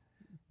 Yeah.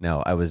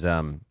 No, I was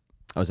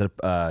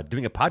at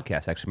doing a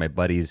podcast. Actually, my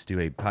buddies do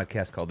a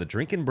podcast called the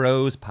Drinkin'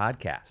 Bros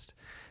Podcast.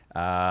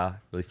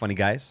 Really funny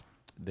guys.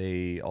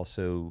 They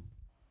also,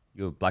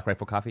 Black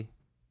Rifle Coffee.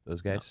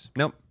 Those guys.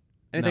 Nope.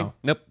 Anything? No.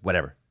 Nope.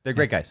 Whatever. They're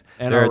great guys.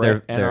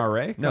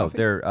 NRA? No, Coffee?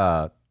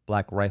 they're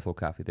Black Rifle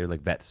Coffee. They're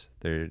like vets.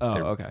 They're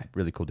okay.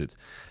 Really cool dudes.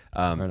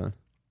 Right on.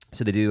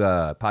 So they do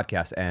a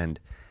podcast, and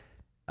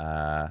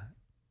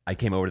I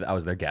came over. I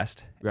was their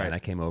guest, Right. and I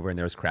came over, and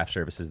there was craft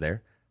services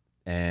there,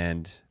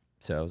 and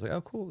so I was like,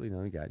 "Oh, cool!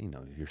 You got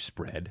your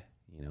spread,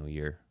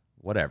 your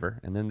whatever."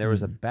 And then there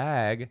was a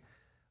bag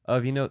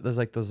of there's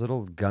like those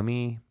little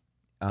gummy,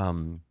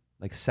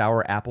 like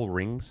sour apple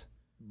rings.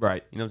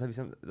 Right. You know what I'm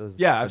talking about? Those,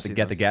 Yeah, I've to seen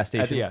get the those. gas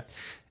station. Yeah.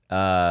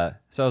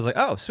 So I was like,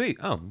 "Oh, sweet!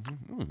 Oh,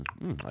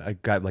 I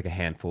got like a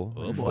handful,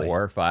 like 4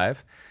 or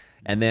 5,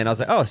 and then I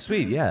was like, "Oh,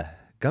 sweet! Yeah,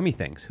 gummy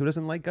things. Who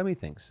doesn't like gummy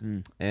things?"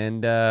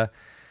 And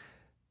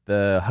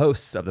the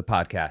hosts of the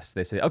podcast,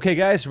 they say, "Okay,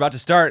 guys, we're about to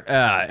start.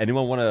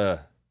 Anyone you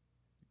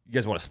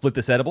guys want to split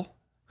this edible?"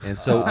 And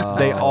so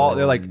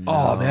they're like,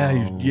 "Oh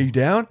man, you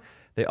down?"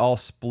 They all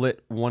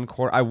split one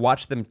corner. I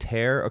watched them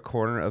tear a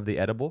corner of the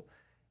edible,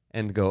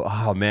 and go,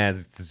 oh man,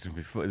 this is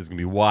gonna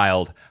be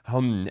wild.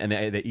 And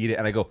they eat it,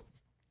 and I go,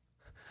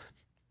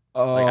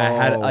 Oh, like I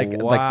had like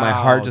my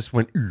heart just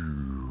went.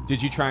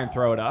 Did you try and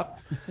throw it up?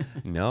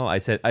 No, I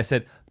said,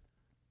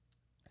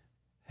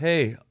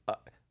 hey,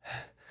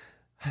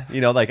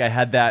 like I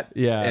had that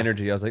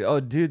energy. I was like, oh,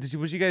 dude,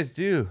 what'd you guys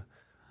do?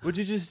 What'd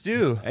you just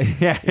do?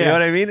 Yeah, You know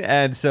what I mean?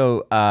 And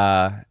so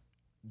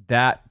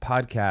that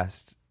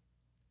podcast,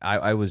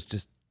 I was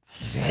just,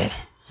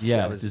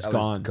 Yeah, I was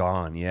gone.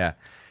 gone. Yeah,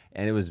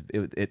 and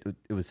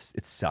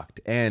it sucked,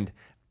 and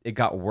it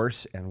got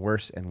worse and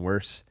worse and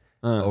worse.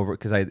 Over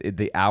because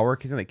the hour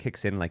because it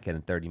kicks in like in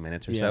 30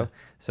 minutes or so.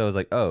 So I was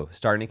like, oh,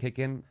 starting to kick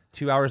in.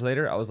 2 hours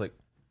later, I was like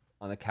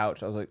on the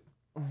couch. I was like,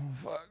 oh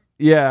fuck.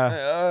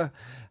 Yeah.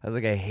 I was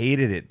like, I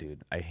hated it,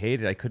 dude. I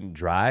hated it. I couldn't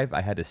drive.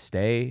 I had to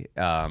stay.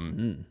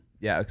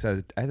 Yeah,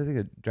 because I had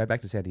to drive back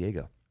to San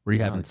Diego. Were you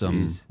having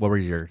what were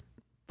your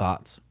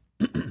thoughts?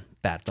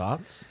 Bad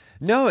thoughts?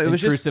 No, it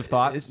was Intrusive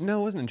thoughts?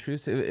 No, it wasn't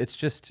intrusive. It's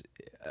just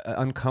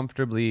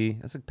uncomfortably.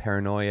 It's like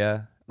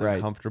paranoia. Right.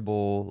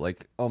 Uncomfortable.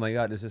 Like, oh my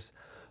God,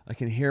 I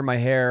can hear my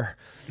hair,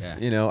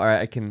 or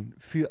I can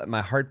feel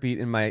my heartbeat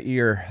in my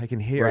ear. I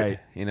can hear it,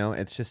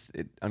 it's just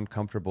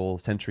uncomfortable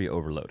sensory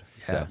overload.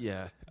 So.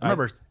 Yeah. I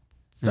remember.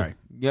 Sorry.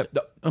 Yep.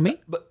 Oh,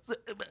 me? But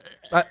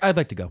I'd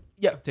like to go.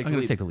 yeah, take I'm the going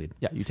lead. to take the lead.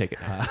 Yeah, you take it.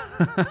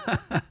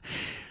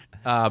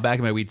 Back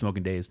in my weed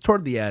smoking days,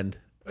 toward the end,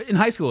 in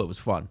high school, it was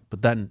fun.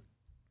 But then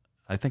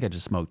I think I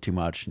just smoked too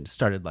much and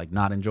started like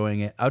not enjoying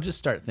it. I would just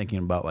start thinking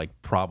about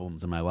like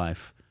problems in my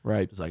life.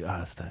 Right. It's like,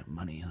 it's that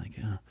money. Like,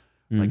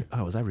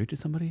 was I rude to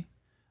somebody?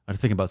 I'd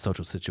think about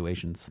social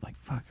situations. Like,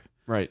 fuck.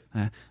 Right.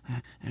 Then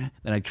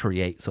I'd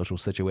create social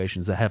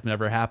situations that have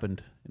never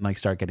happened and like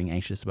start getting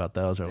anxious about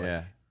those or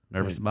like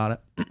nervous about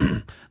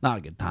it. Not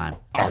a good time.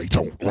 I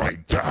don't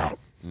like that.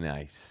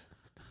 Nice.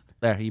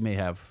 There, you may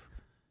have.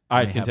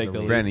 I can take the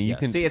lead. Brandon, you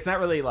can See, it's not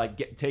really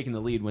like taking the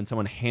lead when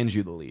someone hands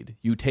you the lead.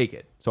 You take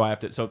it. So I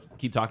have to. So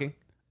keep talking.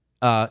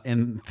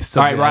 And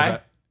All right, Ryan.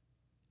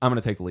 I'm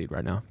going to take the lead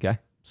right now. Okay.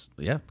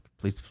 Yeah,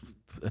 please.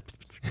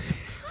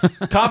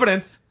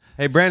 Confidence.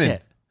 Hey, Brandon.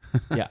 Shit.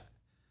 Yeah.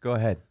 Go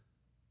ahead.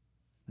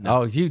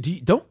 No, you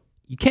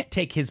can't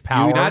take his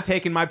power. You're not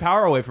taking my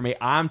power away from me.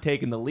 I'm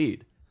taking the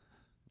lead.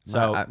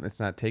 So It's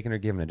not taken or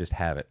given. I just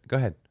have it. Go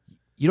ahead.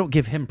 You don't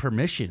give him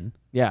permission.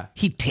 yeah,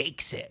 He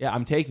takes it.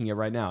 I'm taking it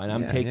right now, and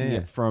I'm taking yeah.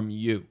 it from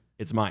you.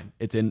 It's mine.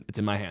 It's in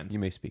my hand. You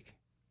may speak.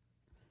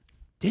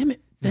 Damn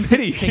it. Did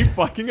he keep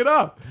fucking it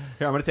up?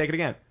 Here, I'm gonna take it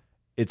again.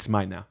 It's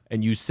mine now,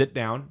 and you sit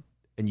down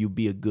and you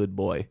be a good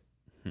boy.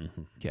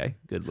 Okay,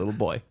 good little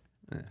boy.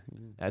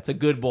 That's a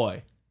good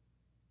boy.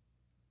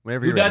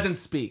 Whenever Who you're ready. doesn't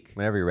speak?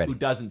 Whenever you're ready. Who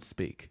doesn't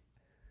speak?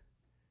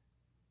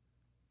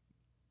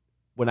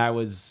 When I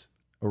was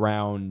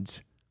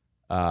around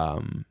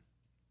 20,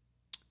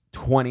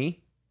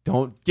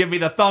 don't give me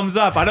the thumbs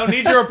up. I don't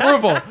need your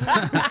approval.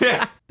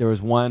 There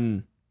was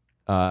one,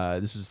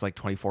 this was like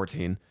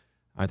 2014.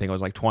 I think I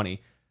was like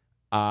 20.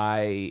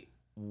 I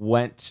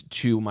went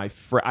to my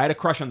friend. I had a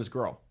crush on this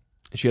girl.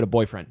 She had a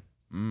boyfriend.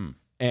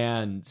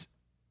 And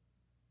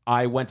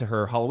I went to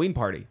her Halloween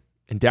party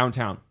in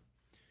downtown.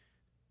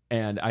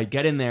 And I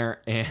get in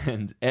there,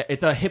 and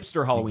it's a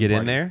hipster Halloween Get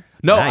party. in there?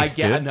 No, Nice,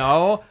 dude.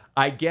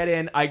 I get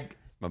in. It's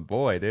my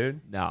boy,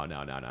 dude. No.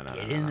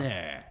 Get in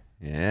there.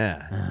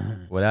 Yeah.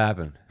 What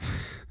happened?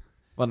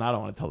 Well, now I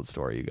don't want to tell the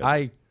story. You go.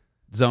 I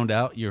zoned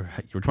out. You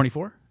were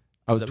 24?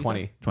 I was Is that what you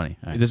 20. said? 20.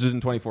 All right. This was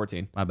in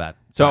 2014. My bad.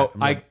 So All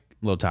right, I'm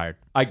a little tired.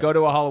 I go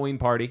to a Halloween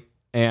party,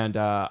 and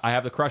I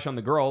have the crush on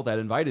the girl that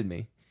invited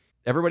me.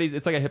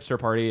 It's like a hipster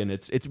party, and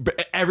it's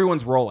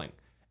everyone's rolling.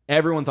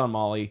 Everyone's on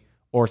Molly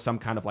or some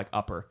kind of like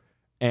upper.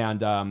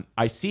 And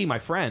I see my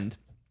friend,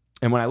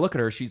 and when I look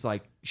at her, she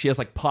has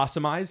like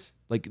possum eyes.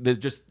 Like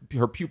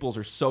her pupils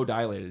are so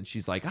dilated, and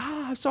she's like,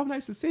 so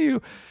nice to see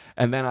you.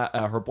 And then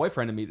her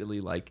boyfriend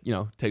immediately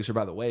takes her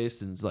by the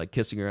waist and is like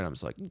kissing her, and I'm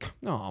just like,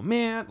 oh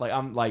man, like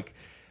I'm like,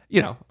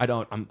 I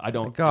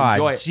don't God,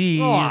 enjoy it. jeez.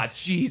 Oh,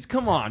 jeez,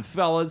 come on,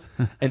 fellas.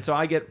 And so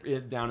I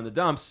get down in the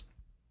dumps,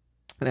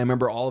 and I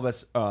remember all of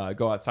us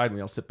go outside and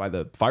we all sit by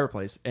the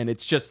fireplace, and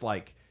it's just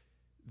like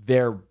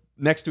they're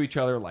next to each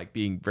other, like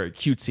being very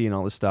cutesy and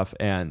all this stuff.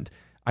 And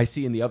I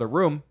see in the other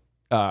room,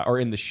 or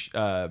in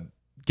the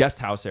guest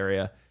house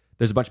area,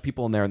 there's a bunch of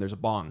people in there, and there's a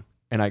bong.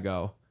 And I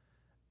go,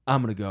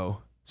 I'm gonna go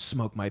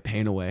smoke my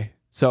pain away.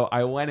 So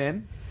I went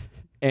in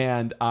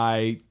and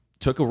I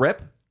took a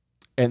rip,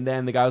 and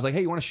then the guy was like,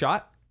 hey, you want a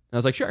shot? And I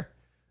was like, sure.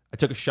 I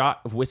took a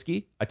shot of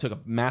whiskey, I took a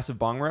massive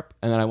bong rip,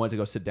 and then I went to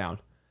go sit down.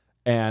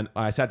 And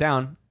when I sat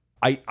down,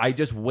 I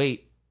just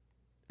wait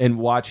and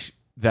watch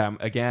them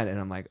again, and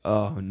I'm like,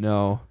 oh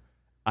no,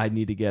 I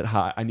need to get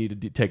high. I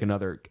need to take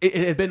another. It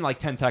had been like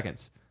 10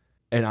 seconds,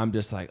 and I'm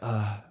just like,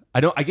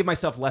 I give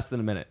myself less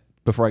than a minute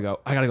before I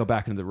gotta go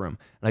back into the room.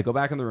 And I go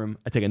back in the room,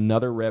 I take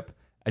another rip,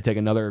 I take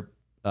another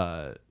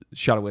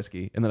shot of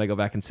whiskey, and then I go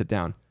back and sit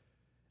down.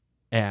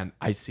 And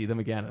I see them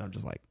again, and I'm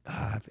just like,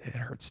 it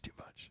hurts too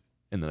much.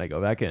 And then I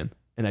go back in,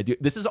 and I do.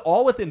 This is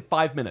all within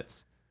 5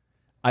 minutes.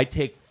 I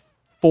take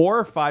 4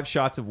 or 5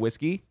 shots of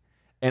whiskey,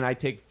 and I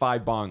take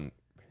 5 bong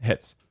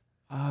hits.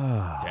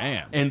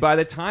 Damn. And by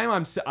the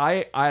time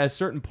I at a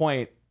certain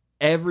point,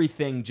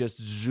 everything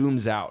just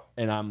zooms out,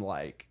 and I'm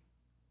like,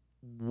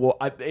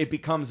 it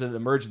becomes an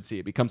emergency.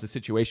 It becomes a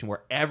situation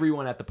where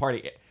everyone at the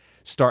party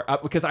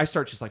because I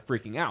start just like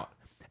freaking out.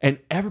 And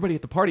everybody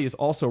at the party is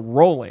also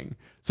rolling.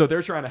 So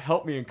they're trying to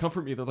help me and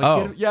comfort me. They're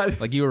like, yeah.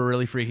 Like you were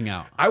really freaking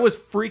out. I was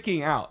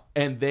freaking out.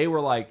 And they were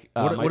like,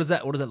 What does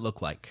that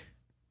look like?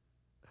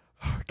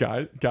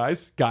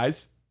 Guys.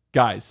 What?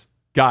 Guys.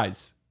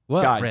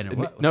 Brandon,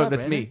 what's No, up,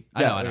 that's Brandon? me.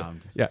 I know.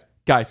 Yeah.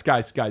 Guys.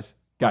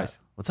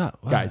 What's up?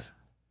 What? Guys.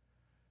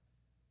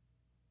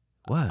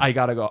 What? I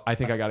gotta go. I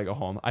think I gotta go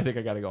home.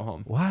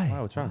 Why?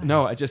 Wow, what's wrong?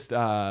 No, I just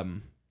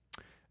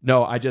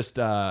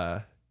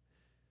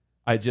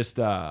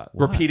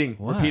repeating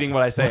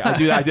what I say. I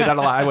did that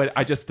a lot.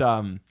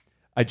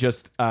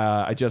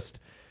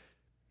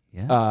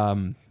 Yeah.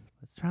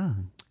 What's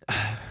wrong?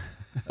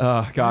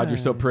 Oh God, you're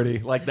so pretty.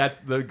 Like that's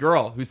the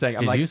girl who's saying.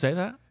 I'm Did like, you say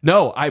that?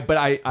 no, I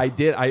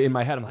did. In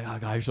my head, I'm like, oh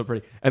God, you're so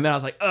pretty. And then I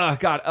was like, oh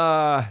God,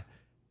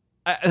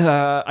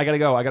 I gotta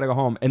go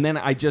home. And then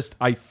I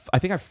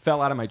think I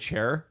fell out of my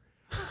chair,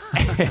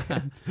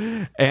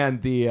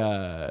 and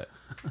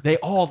they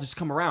all just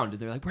come around and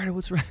they're like, Brandon,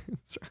 what's wrong?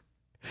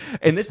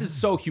 And this is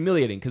so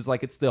humiliating because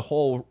like it's the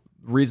whole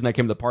reason I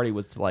came to the party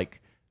was to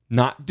like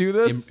not do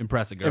this.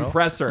 Impress a girl.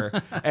 Impress her.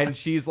 And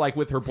she's like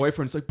with her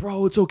boyfriend. It's like,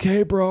 bro, it's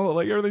okay, bro.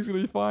 Like everything's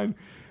gonna be fine.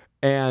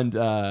 And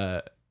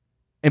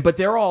but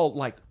they're all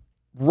like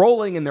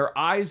rolling and their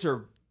eyes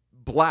are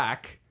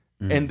black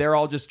and they're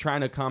all just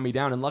trying to calm me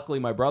down. And luckily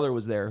my brother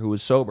was there who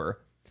was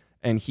sober,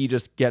 and he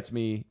just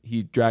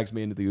he drags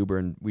me into the Uber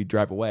and we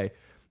drive away.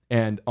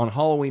 And on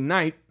Halloween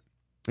night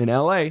in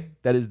LA,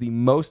 that is the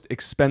most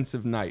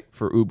expensive night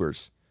for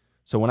Ubers.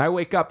 So when I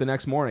wake up the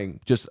next morning,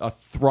 just a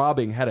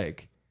throbbing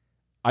headache.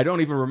 I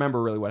don't even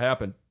remember really what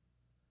happened.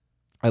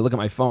 I look at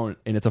my phone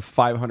and it's a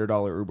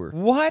 $500 Uber.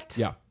 What?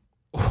 Yeah.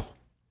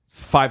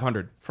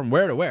 500. From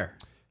where to where?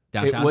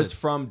 Downtown. It was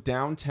from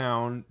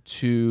downtown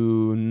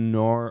to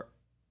North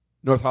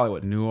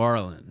Hollywood. New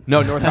Orleans.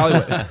 No, North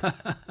Hollywood.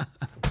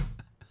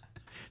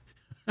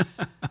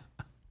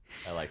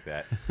 I like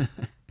that.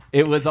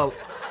 It was a...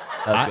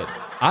 That's good.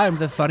 I'm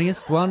the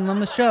funniest one on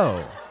the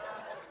show.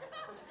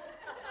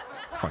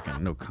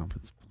 Fucking no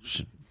confidence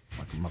bullshit.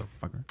 Fucking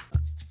motherfucker.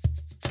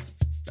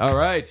 All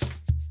right.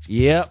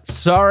 Yep.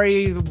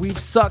 Sorry, we've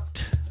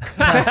sucked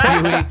last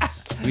few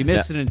weeks. We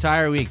missed an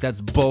entire week.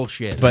 That's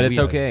bullshit. But it's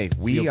okay.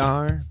 We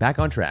are back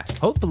on track.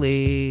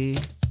 Hopefully.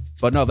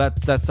 But no,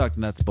 that sucked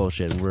and that's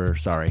bullshit. We're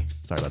sorry.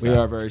 Sorry about We that.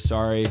 are very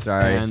sorry.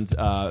 Sorry. And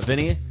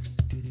Vinny, why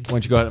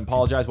don't you go ahead and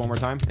apologize one more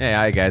time? Hey,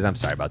 hi guys. I'm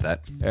sorry about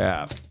that.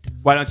 Yeah.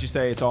 Why don't you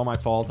say it's all my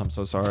fault? I'm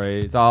so sorry.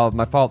 It's all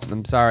my fault.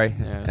 I'm sorry.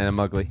 Yeah. And I'm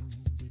ugly.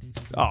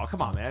 Oh,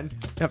 come on, man.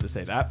 You have to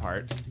say that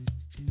part.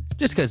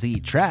 Just because you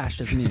eat trash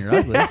doesn't mean you're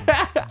ugly.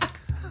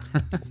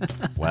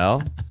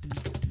 Well,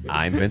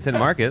 I'm Vincent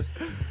Marcus.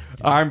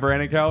 I'm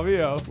Brandon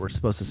Calvillo. We're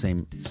supposed to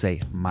say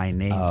my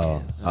name.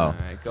 Oh. All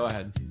right, go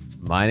ahead.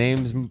 My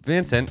name's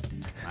Vincent.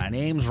 My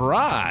name's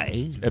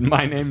Rye. And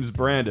my name's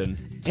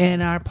Brandon.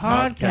 And our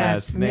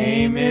podcast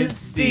name is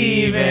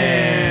Steven.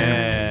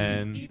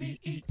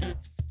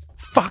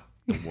 Fuck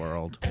the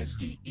world.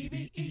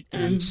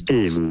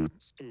 Steven.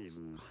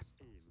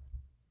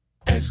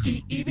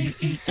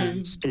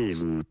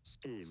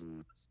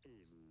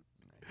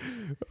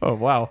 Oh,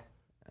 wow. All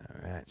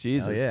right.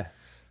 Jesus. Hell yeah.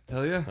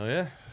 Hell yeah. Oh yeah.